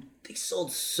 And they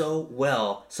sold so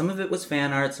well. Some of it was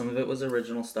fan art, some of it was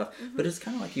original stuff. But it's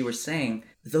kind of like you were saying,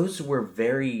 those were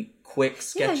very quick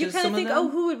sketches. Yeah, you kind of think,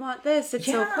 who would want this? It's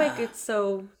so quick. It's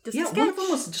so just a sketch. One of them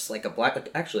was just like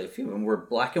actually a few of them were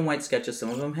black and white sketches.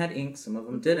 Some of them had ink, some of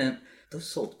them didn't. Those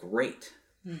sold great.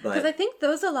 Because I think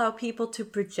those allow people to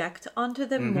project onto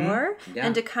them more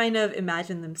and to kind of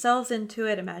imagine themselves into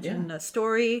it, imagine a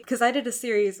story. Because I did a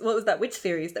series, what was that witch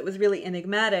series that was really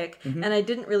enigmatic, and I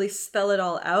didn't really spell it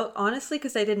all out, honestly,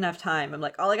 because I didn't have time. I'm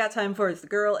like, all I got time for is the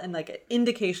girl and like an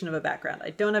indication of a background.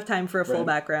 I don't have time for a full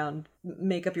background.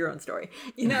 Make up your own story,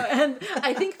 and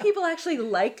I think people actually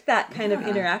like that kind of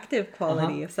interactive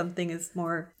quality if something is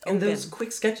more open. And those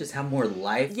quick sketches have more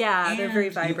life. Yeah, they're very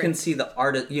vibrant. You can see the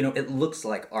art, it looks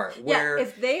like art. Yeah,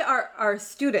 if they are our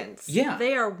students,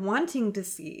 they are wanting to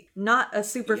see not a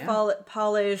super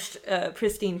polished,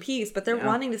 pristine piece, but they're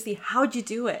wanting to see how'd you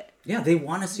do it. Yeah, they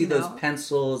want to see those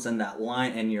pencils and that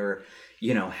line and your,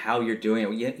 how you're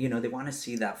doing it. They want to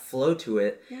see that flow to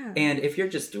it. Yeah. And if you're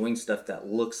just doing stuff that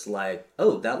looks like,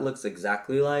 that looks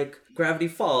exactly like Gravity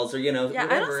Falls or, whatever.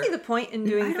 I don't see the point in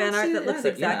doing fan art that looks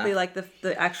exactly like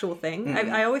the actual thing.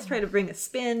 I always try to bring a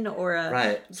spin or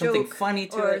a something joke funny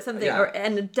to or it. Something,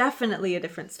 and definitely a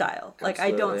different style. Like, I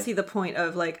don't see the point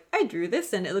of, like, I drew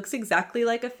this and it looks exactly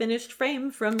like a finished frame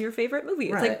from your favorite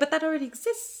movie. It's like, but that already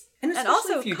exists. And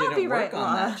also if you copyright didn't work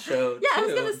on that show, I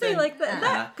was gonna say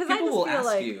that because I just will feel ask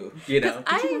like you, did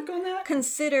you work on that?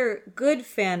 Consider good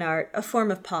fan art a form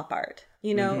of pop art.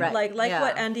 Like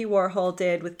what Andy Warhol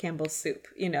did with Campbell's Soup,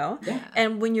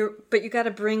 And but you got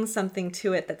to bring something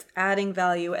to it that's adding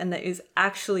value and that is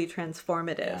actually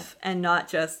transformative and not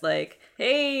just like,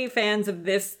 hey, fans of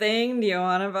this thing, do you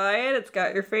want to buy it? It's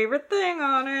got your favorite thing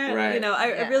on it. Right.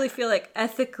 I really feel like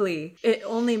ethically, it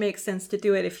only makes sense to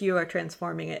do it if you are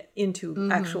transforming it into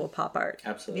actual pop art.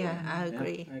 Absolutely. Yeah, I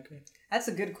agree. That's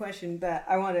a good question that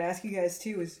I wanted to ask you guys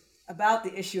too, is about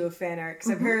the issue of fan art,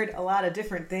 because I've heard a lot of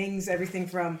different things, everything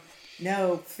from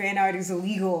no, fan art is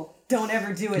illegal, don't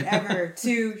ever do it ever,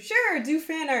 to sure, do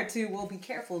fan art, to well, be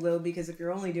careful though, because if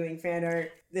you're only doing fan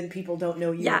art, then people don't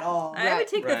know you at all. I would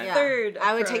take the third approach.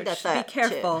 I would take the third. Be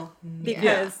careful,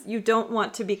 because you don't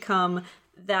want to become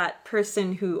that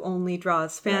person who only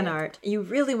draws fan art. You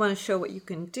really want to show what you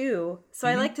can do. So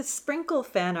I like to sprinkle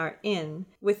fan art in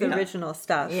with original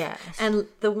stuff. Yes. And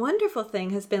the wonderful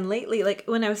thing has been lately, like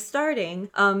when I was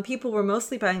starting, people were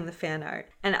mostly buying the fan art.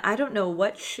 And I don't know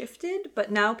what shifted,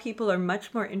 but now people are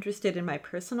much more interested in my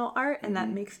personal art. And that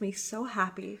makes me so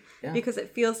happy because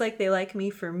it feels like they like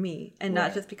me for me and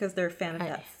not just because they're a fan of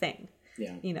that thing.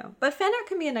 Yeah. But fan art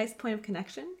can be a nice point of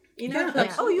connection.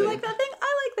 Like, oh, you like that thing?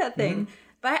 I like that thing.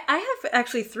 But I have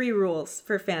actually 3 rules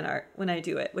for fan art when I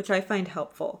do it, which I find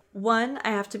helpful. 1, I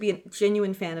have to be a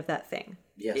genuine fan of that thing.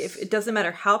 Yes. If it doesn't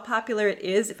matter how popular it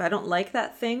is, if I don't like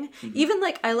that thing, even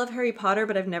like I love Harry Potter,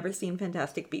 but I've never seen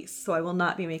Fantastic Beasts, so I will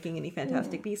not be making any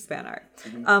Fantastic Beasts fan art.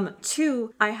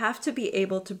 2, I have to be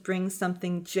able to bring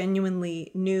something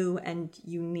genuinely new and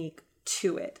unique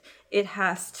to it. It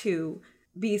has to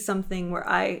be something where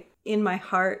I, in my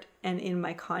heart and in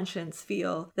my conscience,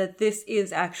 feel that this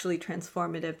is actually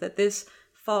transformative, that this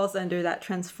falls under that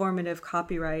transformative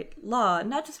copyright law,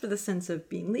 not just for the sense of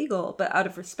being legal, but out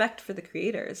of respect for the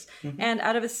creators and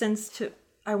out of a sense to,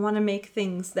 I want to make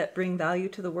things that bring value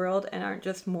to the world and aren't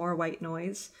just more white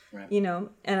noise, you know,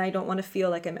 and I don't want to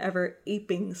feel like I'm ever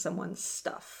aping someone's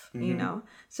stuff, you know?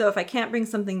 So if I can't bring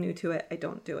something new to it, I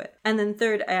don't do it. And then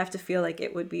 3rd, I have to feel like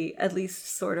it would be at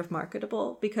least sort of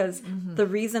marketable, because the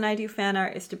reason I do fan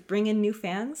art is to bring in new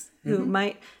fans who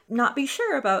might not be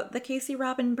sure about the Casey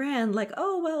Robin brand. Like,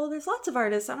 oh, well, there's lots of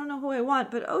artists. I don't know who I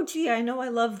want, but oh, gee, I know I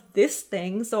love this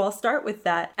thing, so I'll start with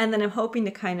that. And then I'm hoping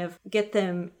to kind of get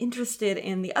them interested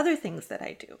in the other things that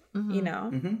I do, you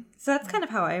know? So that's kind of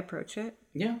how I approach it.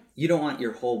 Yeah. You don't want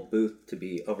your whole booth to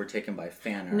be overtaken by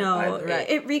fan art. No, either.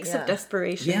 it reeks of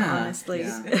desperation, honestly.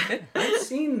 Yeah. I've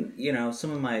seen, you know,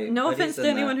 some of my No offense to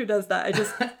anyone who does that. I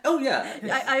just... Oh,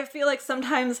 yeah. I feel like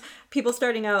sometimes people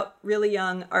starting out really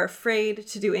young are afraid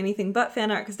to do anything but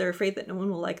fan art because they're afraid that no one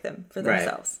will like them for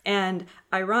themselves. And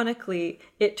ironically,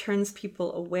 it turns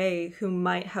people away who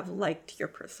might have liked your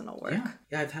personal work.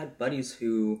 Yeah, I've had buddies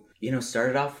who, you know,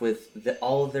 started off with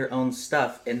all of their own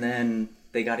stuff, and then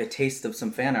they got a taste of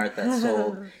some fan art that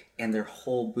sold, and their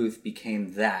whole booth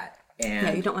became that. And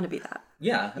Yeah, you don't want to be that.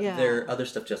 Yeah, their other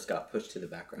stuff just got pushed to the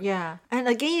background. Yeah, and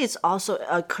again, it's also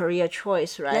a career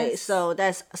choice, right? Yes. So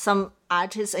there's some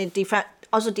artists, it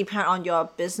also depend on your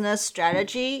business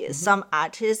strategy. Some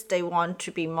artists, they want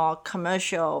to be more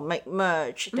commercial, make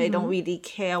merch. They don't really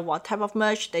care what type of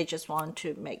merch. They just want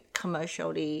to make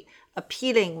commercially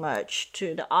appealing merch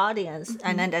to the audience.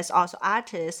 And then there's also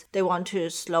artists, they want to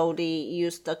slowly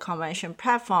use the convention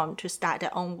platform to start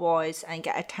their own voice and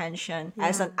get attention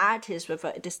as an artist with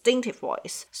a distinctive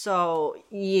voice. So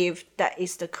if that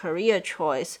is the career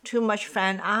choice, too much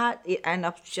fan art, it end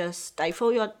up just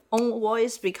stifle your own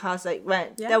voice, because like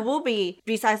when there will be,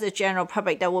 besides the general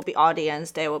public, there will be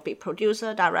audience, there will be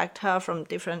producer, director from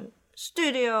different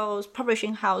studios,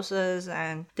 publishing houses,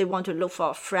 and they want to look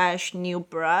for fresh new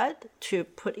blood to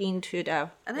put into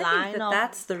their And line I think of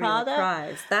that's the product. real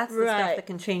prize. That's the stuff that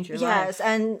can change your life. Yes,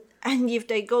 and if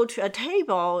they go to a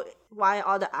table, while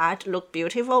all the art look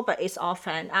beautiful, but it's all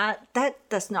fan art, that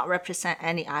does not represent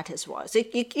any artist's voice.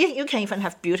 You can even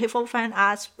have beautiful fan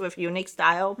arts with unique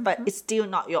style, but it's still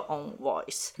not your own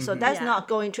voice. So that's not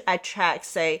going to attract,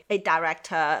 say, a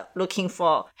director looking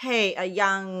for, hey, a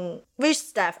young rich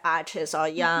staff artist or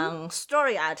young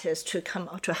story artist to come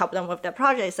to help them with their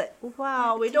project. It's like,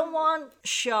 wow, we don't want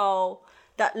show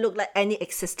that look like any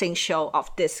existing show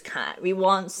of this kind. We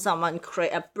want someone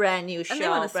create a brand new show, And they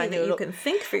want to see brand that new you look. can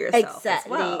think for yourself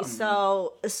Exactly. as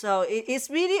well. So it's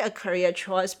really a career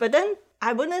choice. But then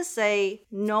I wouldn't say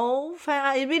no.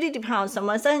 It really depends on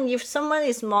someone. Then if someone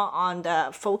is more on the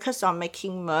focus on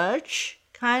making merch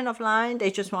kind of line, they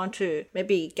just want to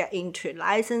maybe get into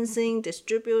licensing,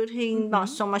 distributing, not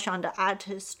so much on the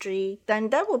artistry, then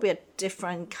that would be a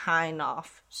different kind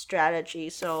of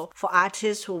strategy. So for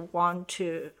artists who want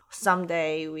to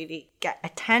someday really get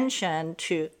attention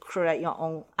to create your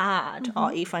own art,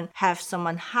 or even have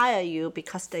someone hire you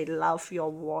because they love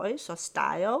your voice or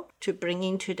style to bring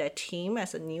into their team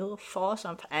as a new force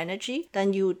of energy,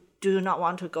 then you do not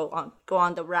want to go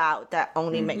on the route that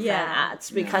only make fan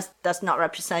arts, because does not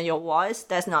represent your voice.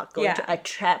 That's not going to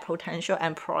attract potential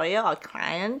employer or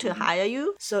client to hire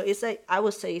you. So it's like, I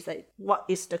would say, it's like, what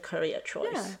is the career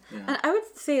choice? And I would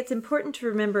say it's important to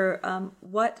remember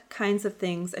what kinds of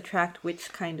things attract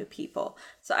which kind of people.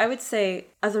 So I would say,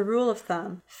 as a rule of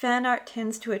thumb, fan art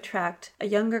tends to attract a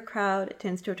younger crowd. It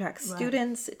tends to attract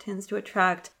students. It tends to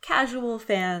attract casual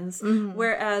fans.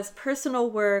 Whereas personal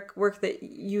work that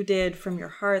you did from your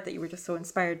heart, that you were just so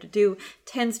inspired to do,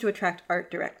 tends to attract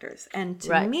art directors. And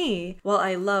to me, while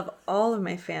I love all of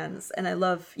my fans and I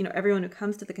love, everyone who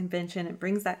comes to the convention and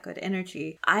brings that good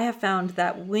energy, I have found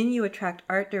that when you attract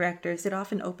art directors, it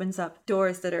often opens up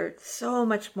doors that are so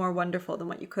much more wonderful than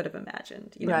what you could have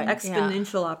imagined.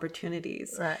 Exponential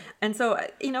opportunities. Right. And so,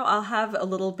 I'll have a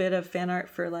little bit of fan art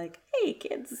for like, hey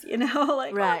kids,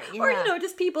 or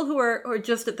just people who are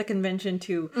just at the convention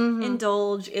to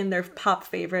indulge in their pop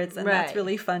favorites, and that's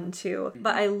really fun too.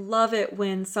 But I love it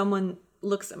when someone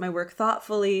looks at my work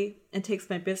thoughtfully, and takes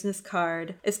my business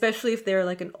card, especially if they're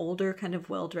like an older kind of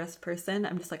well-dressed person,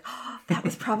 I'm just like, oh, that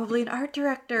was probably an art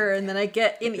director. And then I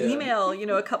get an email, you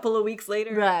know, a couple of weeks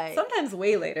later, Right. sometimes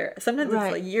way later, sometimes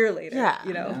it's a year later,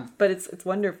 you know, but it's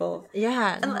wonderful.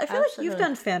 Yeah. And I feel like you've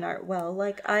done fan art well.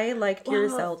 Like I liked your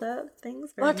Zelda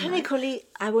things very Well, much. technically,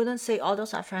 I wouldn't say all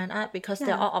those are fan art because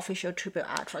they're all official tribute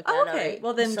art for gallery. Okay,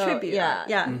 well then tribute art.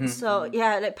 Yeah. So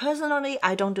yeah, like personally,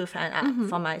 I don't do fan art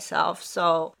for myself.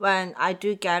 So when I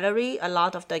do gallery, a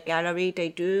lot of the gallery they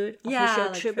do official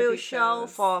like tribute tribute show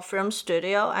shows. for film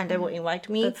studio, and they will invite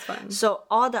me. That's fun. So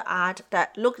all the art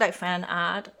that look like fan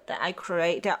art that I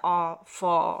create, they're all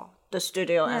for the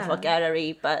studio and for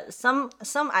gallery, but some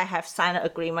I have signed an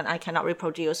agreement I cannot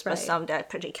reproduce, but some they're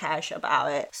pretty cash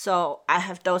about it. So I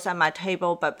have those at my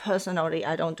table, but personally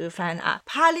I don't do fan art.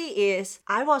 Partly is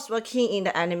I was working in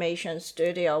the animation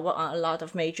studio, work on a lot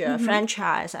of major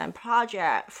franchise and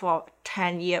project for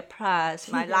 10 year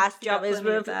plus. My last job is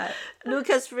with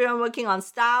Lucasfilm working on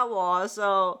Star Wars.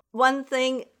 So one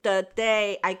thing, the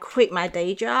day I quit my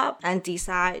day job and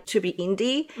decide to be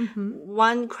indie,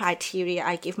 one criteria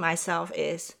I give myself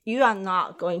is you are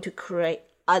not going to create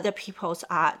other people's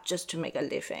art just to make a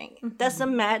living.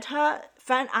 Doesn't matter.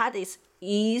 Fan art is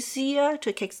easier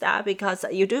to kickstart because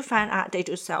you do fan art, they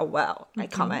do sell well,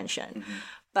 like convention.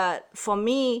 But for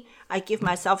me, I give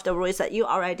myself the rules that you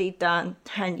already done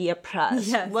 10 year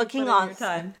plus, working on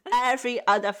every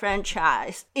other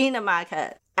franchise in the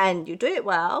market. And you do it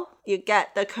well, you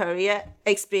get the career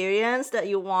experience that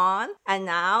you want. And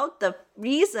now the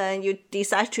reason you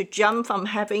decide to jump from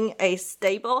having a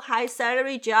stable, high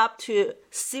salary job to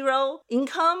zero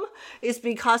income is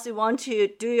because you want to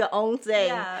do your own thing.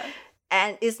 Yeah.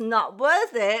 And it's not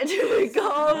worth it to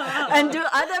go and do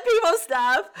other people's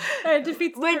stuff It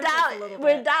defeats the purpose a little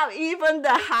bit. without even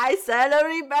the high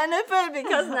salary benefit,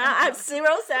 because now I have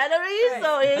zero salary.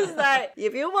 So it's like,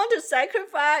 if you want to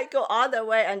sacrifice, go all the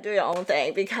way and do your own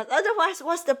thing, because otherwise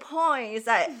what's the point? It's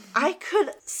like I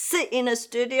could sit in a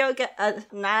studio, get a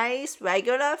nice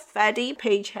regular fatty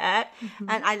paycheck,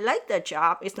 and I like the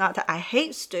job. It's not that I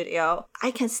hate studio.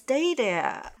 I can stay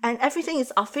there and everything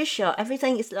is official,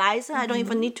 everything is licensed. I don't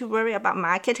even need to worry about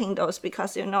marketing those,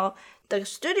 because you know the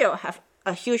studio have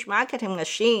a huge marketing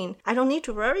machine. I don't need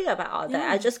to worry about all that.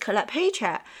 I just collect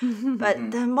paycheck. But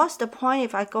then what's the point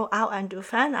if I go out and do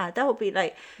fan art? That would be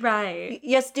like,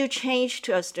 you're still changed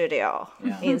to a studio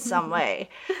in some way.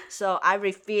 So I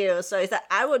refuse. So it's that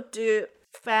I would do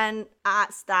fan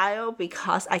art style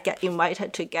because I get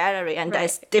invited to gallery, and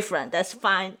that's different. That's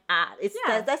fine art. It's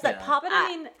that's like pop art.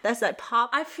 I mean, that's like pop.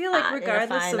 I feel like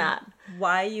regardless of art.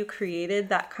 why you created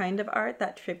that kind of art,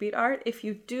 that tribute art, if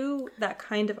you do that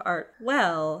kind of art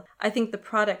well, I think the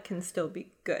product can still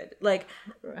be good. Like,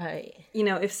 you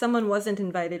know, if someone wasn't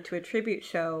invited to a tribute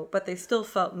show, but they still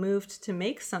felt moved to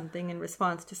make something in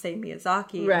response to, say,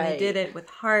 Miyazaki, and they did it with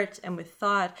heart and with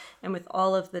thought and with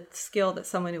all of the skill that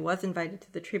someone who was invited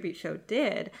to the tribute show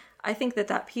did, I think that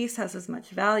that piece has as much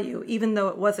value, even though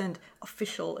it wasn't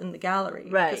official in the gallery,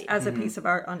 just as a piece of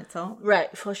art on its own.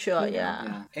 Right, for sure,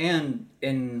 And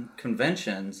in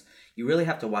conventions, you really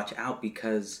have to watch out,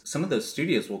 because some of those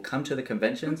studios will come to the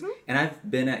conventions, and I've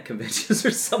been at conventions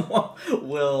where someone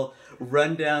will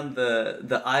run down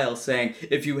the aisle saying,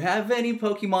 if you have any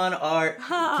Pokemon art,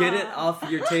 get it off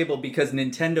your table, because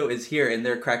Nintendo is here and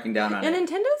they're cracking down on it. And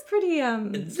Nintendo's pretty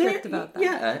strict about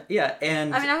that. Yeah.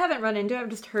 And I mean, I haven't run into it. I've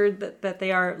just heard that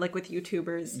they are, like, with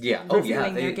YouTubers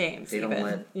reviewing their games. They don't even,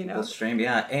 let you people know? stream.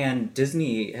 Yeah, and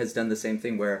Disney has done the same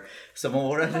thing where someone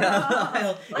will run down the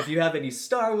aisle. If you have any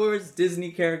Star Wars,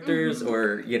 Disney characters,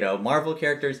 or, you know, Marvel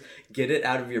characters, get it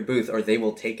out of your booth or they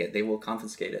will take it. They will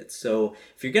confiscate it. So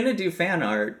if you're going to do fan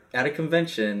art at a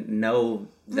convention, know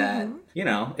that, you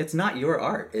know, it's not your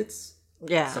art. It's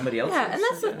somebody else's. Yeah, and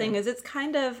that's the thing, is it's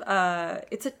kind of,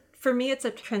 for me, it's a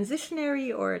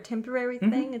transitionary or a temporary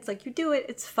thing. It's like you do it,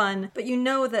 it's fun, but you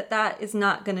know that is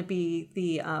not going to be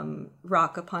the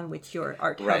rock upon which your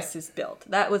art house is built.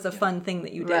 That was a fun thing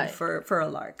that you did for a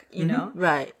lark, you know?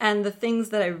 Right. And the things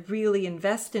that I really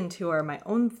invest into are my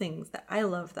own things that I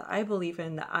love, that I believe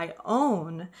in, that I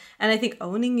own. And I think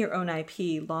owning your own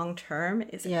IP long term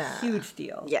is a huge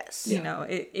deal. Yes. You know,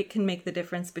 it can make the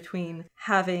difference between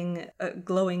having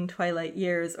glowing twilight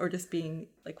years or just being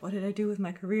like, what did I do with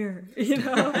my career? You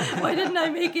know, why didn't I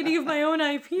make any of my own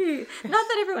IP? Not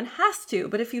that everyone has to,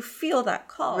 but if you feel that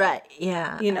call,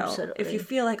 you know, if you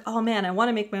feel like, oh man, I want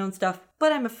to make my own stuff,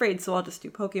 but I'm afraid, so I'll just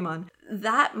do Pokemon,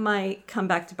 that might come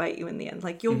back to bite you in the end.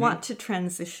 Like, you'll want to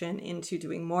transition into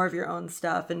doing more of your own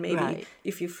stuff, and maybe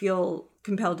if you feel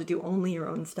compelled to do only your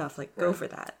own stuff, like, go for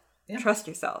that. trust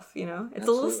yourself, you know? It's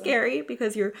a little Absolutely. scary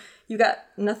because you got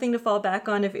nothing to fall back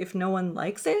on if no one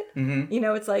likes it. You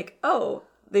know, it's like, oh,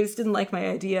 they just didn't like my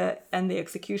idea and the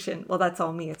execution. Well, that's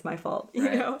all me. It's my fault, you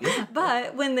know?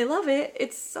 But when they love it,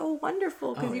 it's so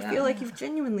wonderful because you feel like you've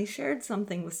genuinely shared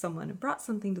something with someone and brought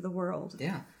something to the world.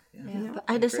 Yeah. But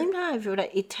at the same time, I feel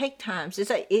like it takes time. It's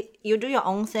like you do your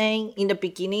own thing in the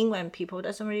beginning when people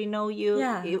doesn't really know you.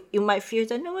 Yeah. You might feel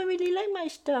that no one really like my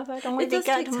stuff. I don't really does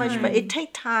get take too much. time. But it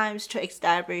takes time to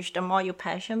establish. The more you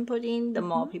passion put in, the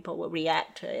more people will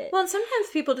react to it. Well, and sometimes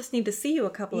people just need to see you a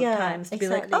couple of times to be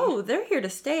like, exactly. oh, they're here to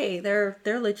stay. They're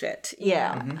legit.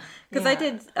 Because I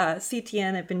did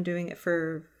CTN. I've been doing it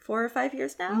for 4 or 5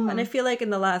 years now, and I feel like in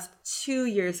the last 2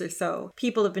 years or so,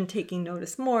 people have been taking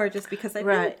notice more just because I've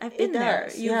been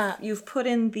there. You've put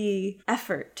in the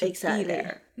effort to be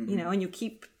there, you know, and you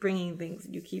keep bringing things,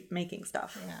 you keep making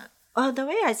stuff. The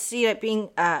way I see it, being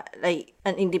like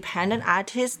an independent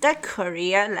artist, that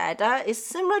career ladder is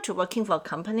similar to working for a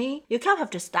company. You kind of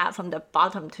have to start from the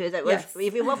bottom too. That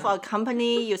if you work for a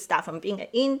company, you start from being an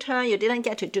intern. You didn't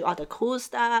get to do all the cool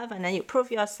stuff, and then you prove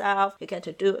yourself. You get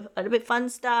to do a little bit fun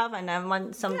stuff, and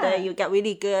then someday you get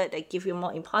really good. They give you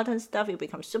more important stuff. You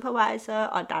become supervisor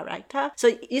or director.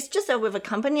 So it's just that with a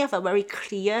company, you have a very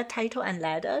clear title and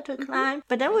ladder to climb.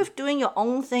 But then with doing your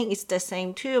own thing, it's the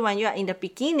same too. When you are in the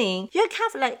beginning, you're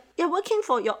kind of like, you're working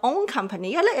for your own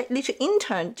company. You're like a little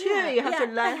intern too. You have to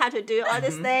learn how to do all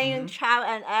this thing, trial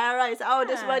and error. It's,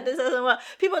 this one, this doesn't work.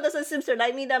 People doesn't seem to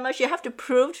like me that much. You have to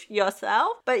prove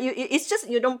yourself. But it's just,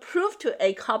 you don't prove to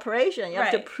a corporation. You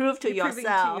have to prove to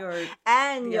yourself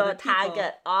and your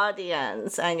target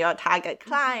audience and your target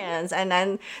clients. And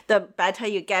then the better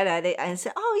you get at it and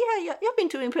say, you've been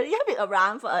doing you've been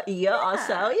around for a year or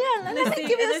so. Let me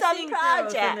give you some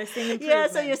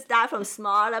project. So you start from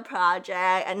smaller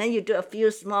project, and then you do a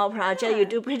few small projects. You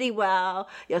do pretty well.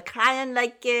 Your client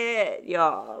like it.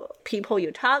 Your people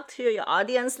you talk to, your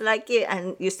audience like it,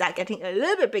 and you start getting a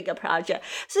little bit bigger project.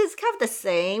 So it's kind of the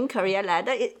same career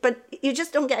ladder, but you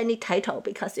just don't get any title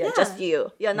because you're just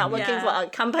you. You're not working for a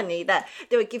company that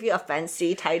they will give you a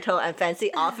fancy title and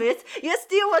fancy office. You're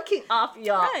still working off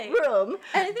your room,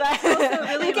 but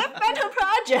really you get better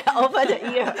project over the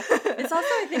year. It's also,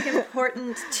 I think,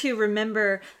 important to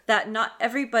remember that not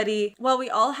everybody, while we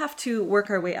all have to work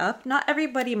our way up, not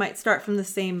everybody might start from the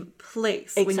same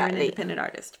place when you're an independent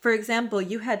artist. For example,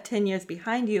 you had 10 years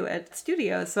behind you at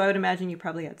studios, so I would imagine you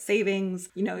probably had savings,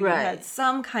 you had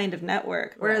some kind of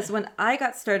network. Whereas when I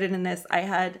got started in this, I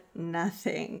had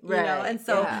nothing, you know? And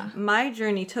so my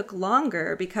journey took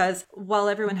longer because while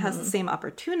everyone has the same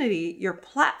opportunity, your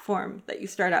platform that you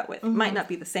start out with might not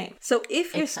be the same. So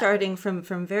if you're starting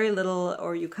from very little,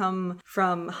 or you come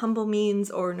from humble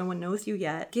means, or no one knows you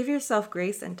yet, give yourself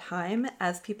grace and time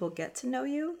as people get to know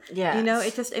you. You know,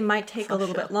 it might take a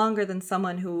little bit longer than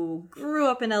someone who grew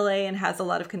up in LA and has a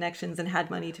lot of connections and had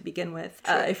money to begin with,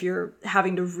 if you're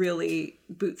having to really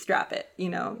bootstrap it, you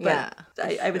know. But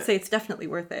I would say it's definitely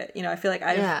worth it. You know, I feel like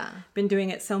I've been doing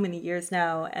it so many years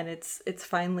now, and it's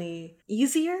finally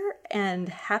easier and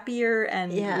happier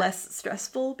and less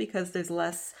stressful because there's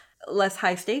less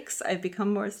high stakes. I've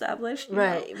become more established. You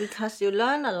know? Because you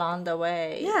learn along the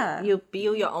way. You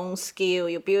build your own skill,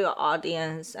 you build your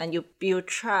audience, and you build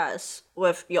trust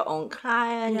with your own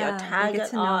client, your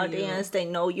target audience. They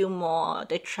know you more,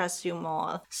 they trust you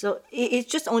more. So it's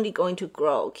just only going to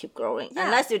keep growing,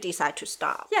 unless you decide to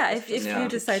stop. If you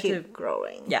decide to keep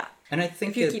growing. And I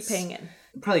think if you keep paying in.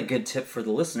 Probably a good tip for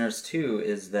the listeners too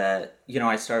is that,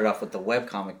 I started off with the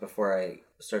webcomic before I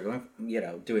started going,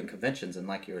 doing conventions. And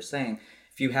like you were saying,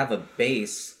 if you have a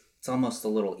base, it's almost a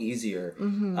little easier.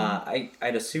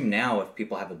 I'd assume now if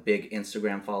people have a big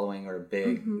Instagram following or a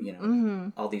big,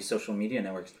 all these social media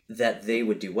networks, that they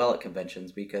would do well at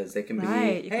conventions because they can be,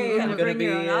 hey, I'm going to be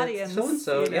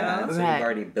so-and-so. So you've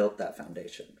already built that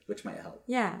foundation, which might help.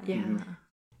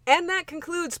 And that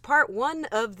concludes part 1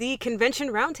 of the Convention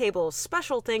Roundtable.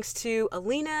 Special thanks to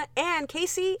Alina and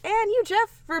Casey and you,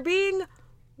 Jeff, for being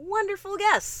wonderful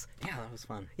guests. Yeah, that was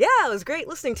fun. Yeah, it was great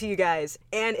listening to you guys.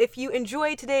 And if you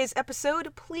enjoyed today's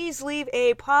episode, please leave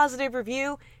a positive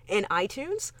review in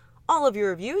iTunes. All of your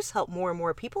reviews help more and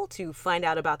more people to find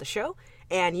out about the show.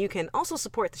 And you can also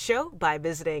support the show by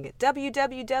visiting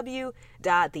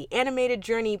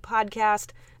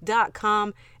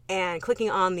www.theanimatedjourneypodcast.com and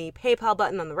clicking on the PayPal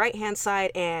button on the right-hand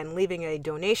side and leaving a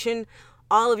donation.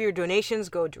 All of your donations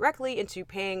go directly into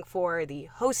paying for the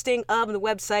hosting of the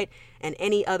website and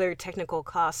any other technical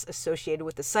costs associated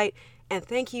with the site. And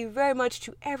thank you very much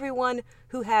to everyone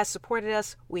who has supported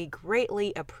us. We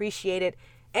greatly appreciate it.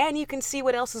 And you can see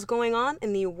what else is going on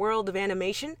in the world of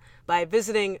animation by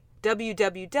visiting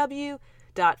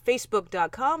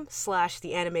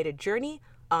www.facebook.com/theanimatedjourney.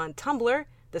 On Tumblr,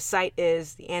 the site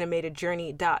is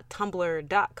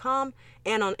theanimatedjourney.tumblr.com.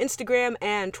 And on Instagram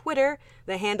and Twitter,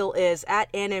 the handle is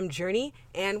 @animjourney.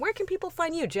 And where can people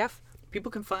find you, Jeff?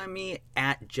 People can find me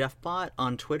at JeffBot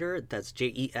on Twitter. That's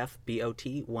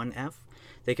JEFBOT 1F.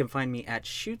 They can find me at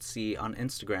Shootsy on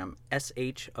Instagram,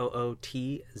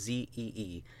 SHOOTZEE.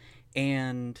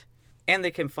 And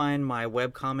they can find my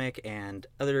webcomic and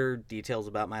other details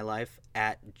about my life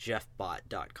at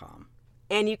jeffbot.com.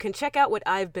 And you can check out what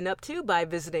I've been up to by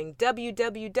visiting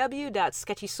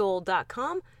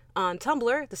www.sketchysoul.com. On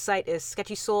Tumblr, the site is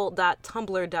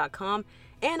sketchysoul.tumblr.com.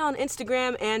 And on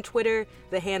Instagram and Twitter,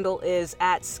 the handle is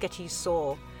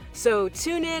 @sketchysoul. So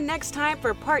tune in next time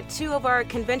for part 2 of our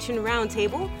convention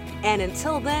roundtable. And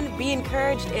until then, be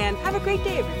encouraged and have a great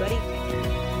day, everybody.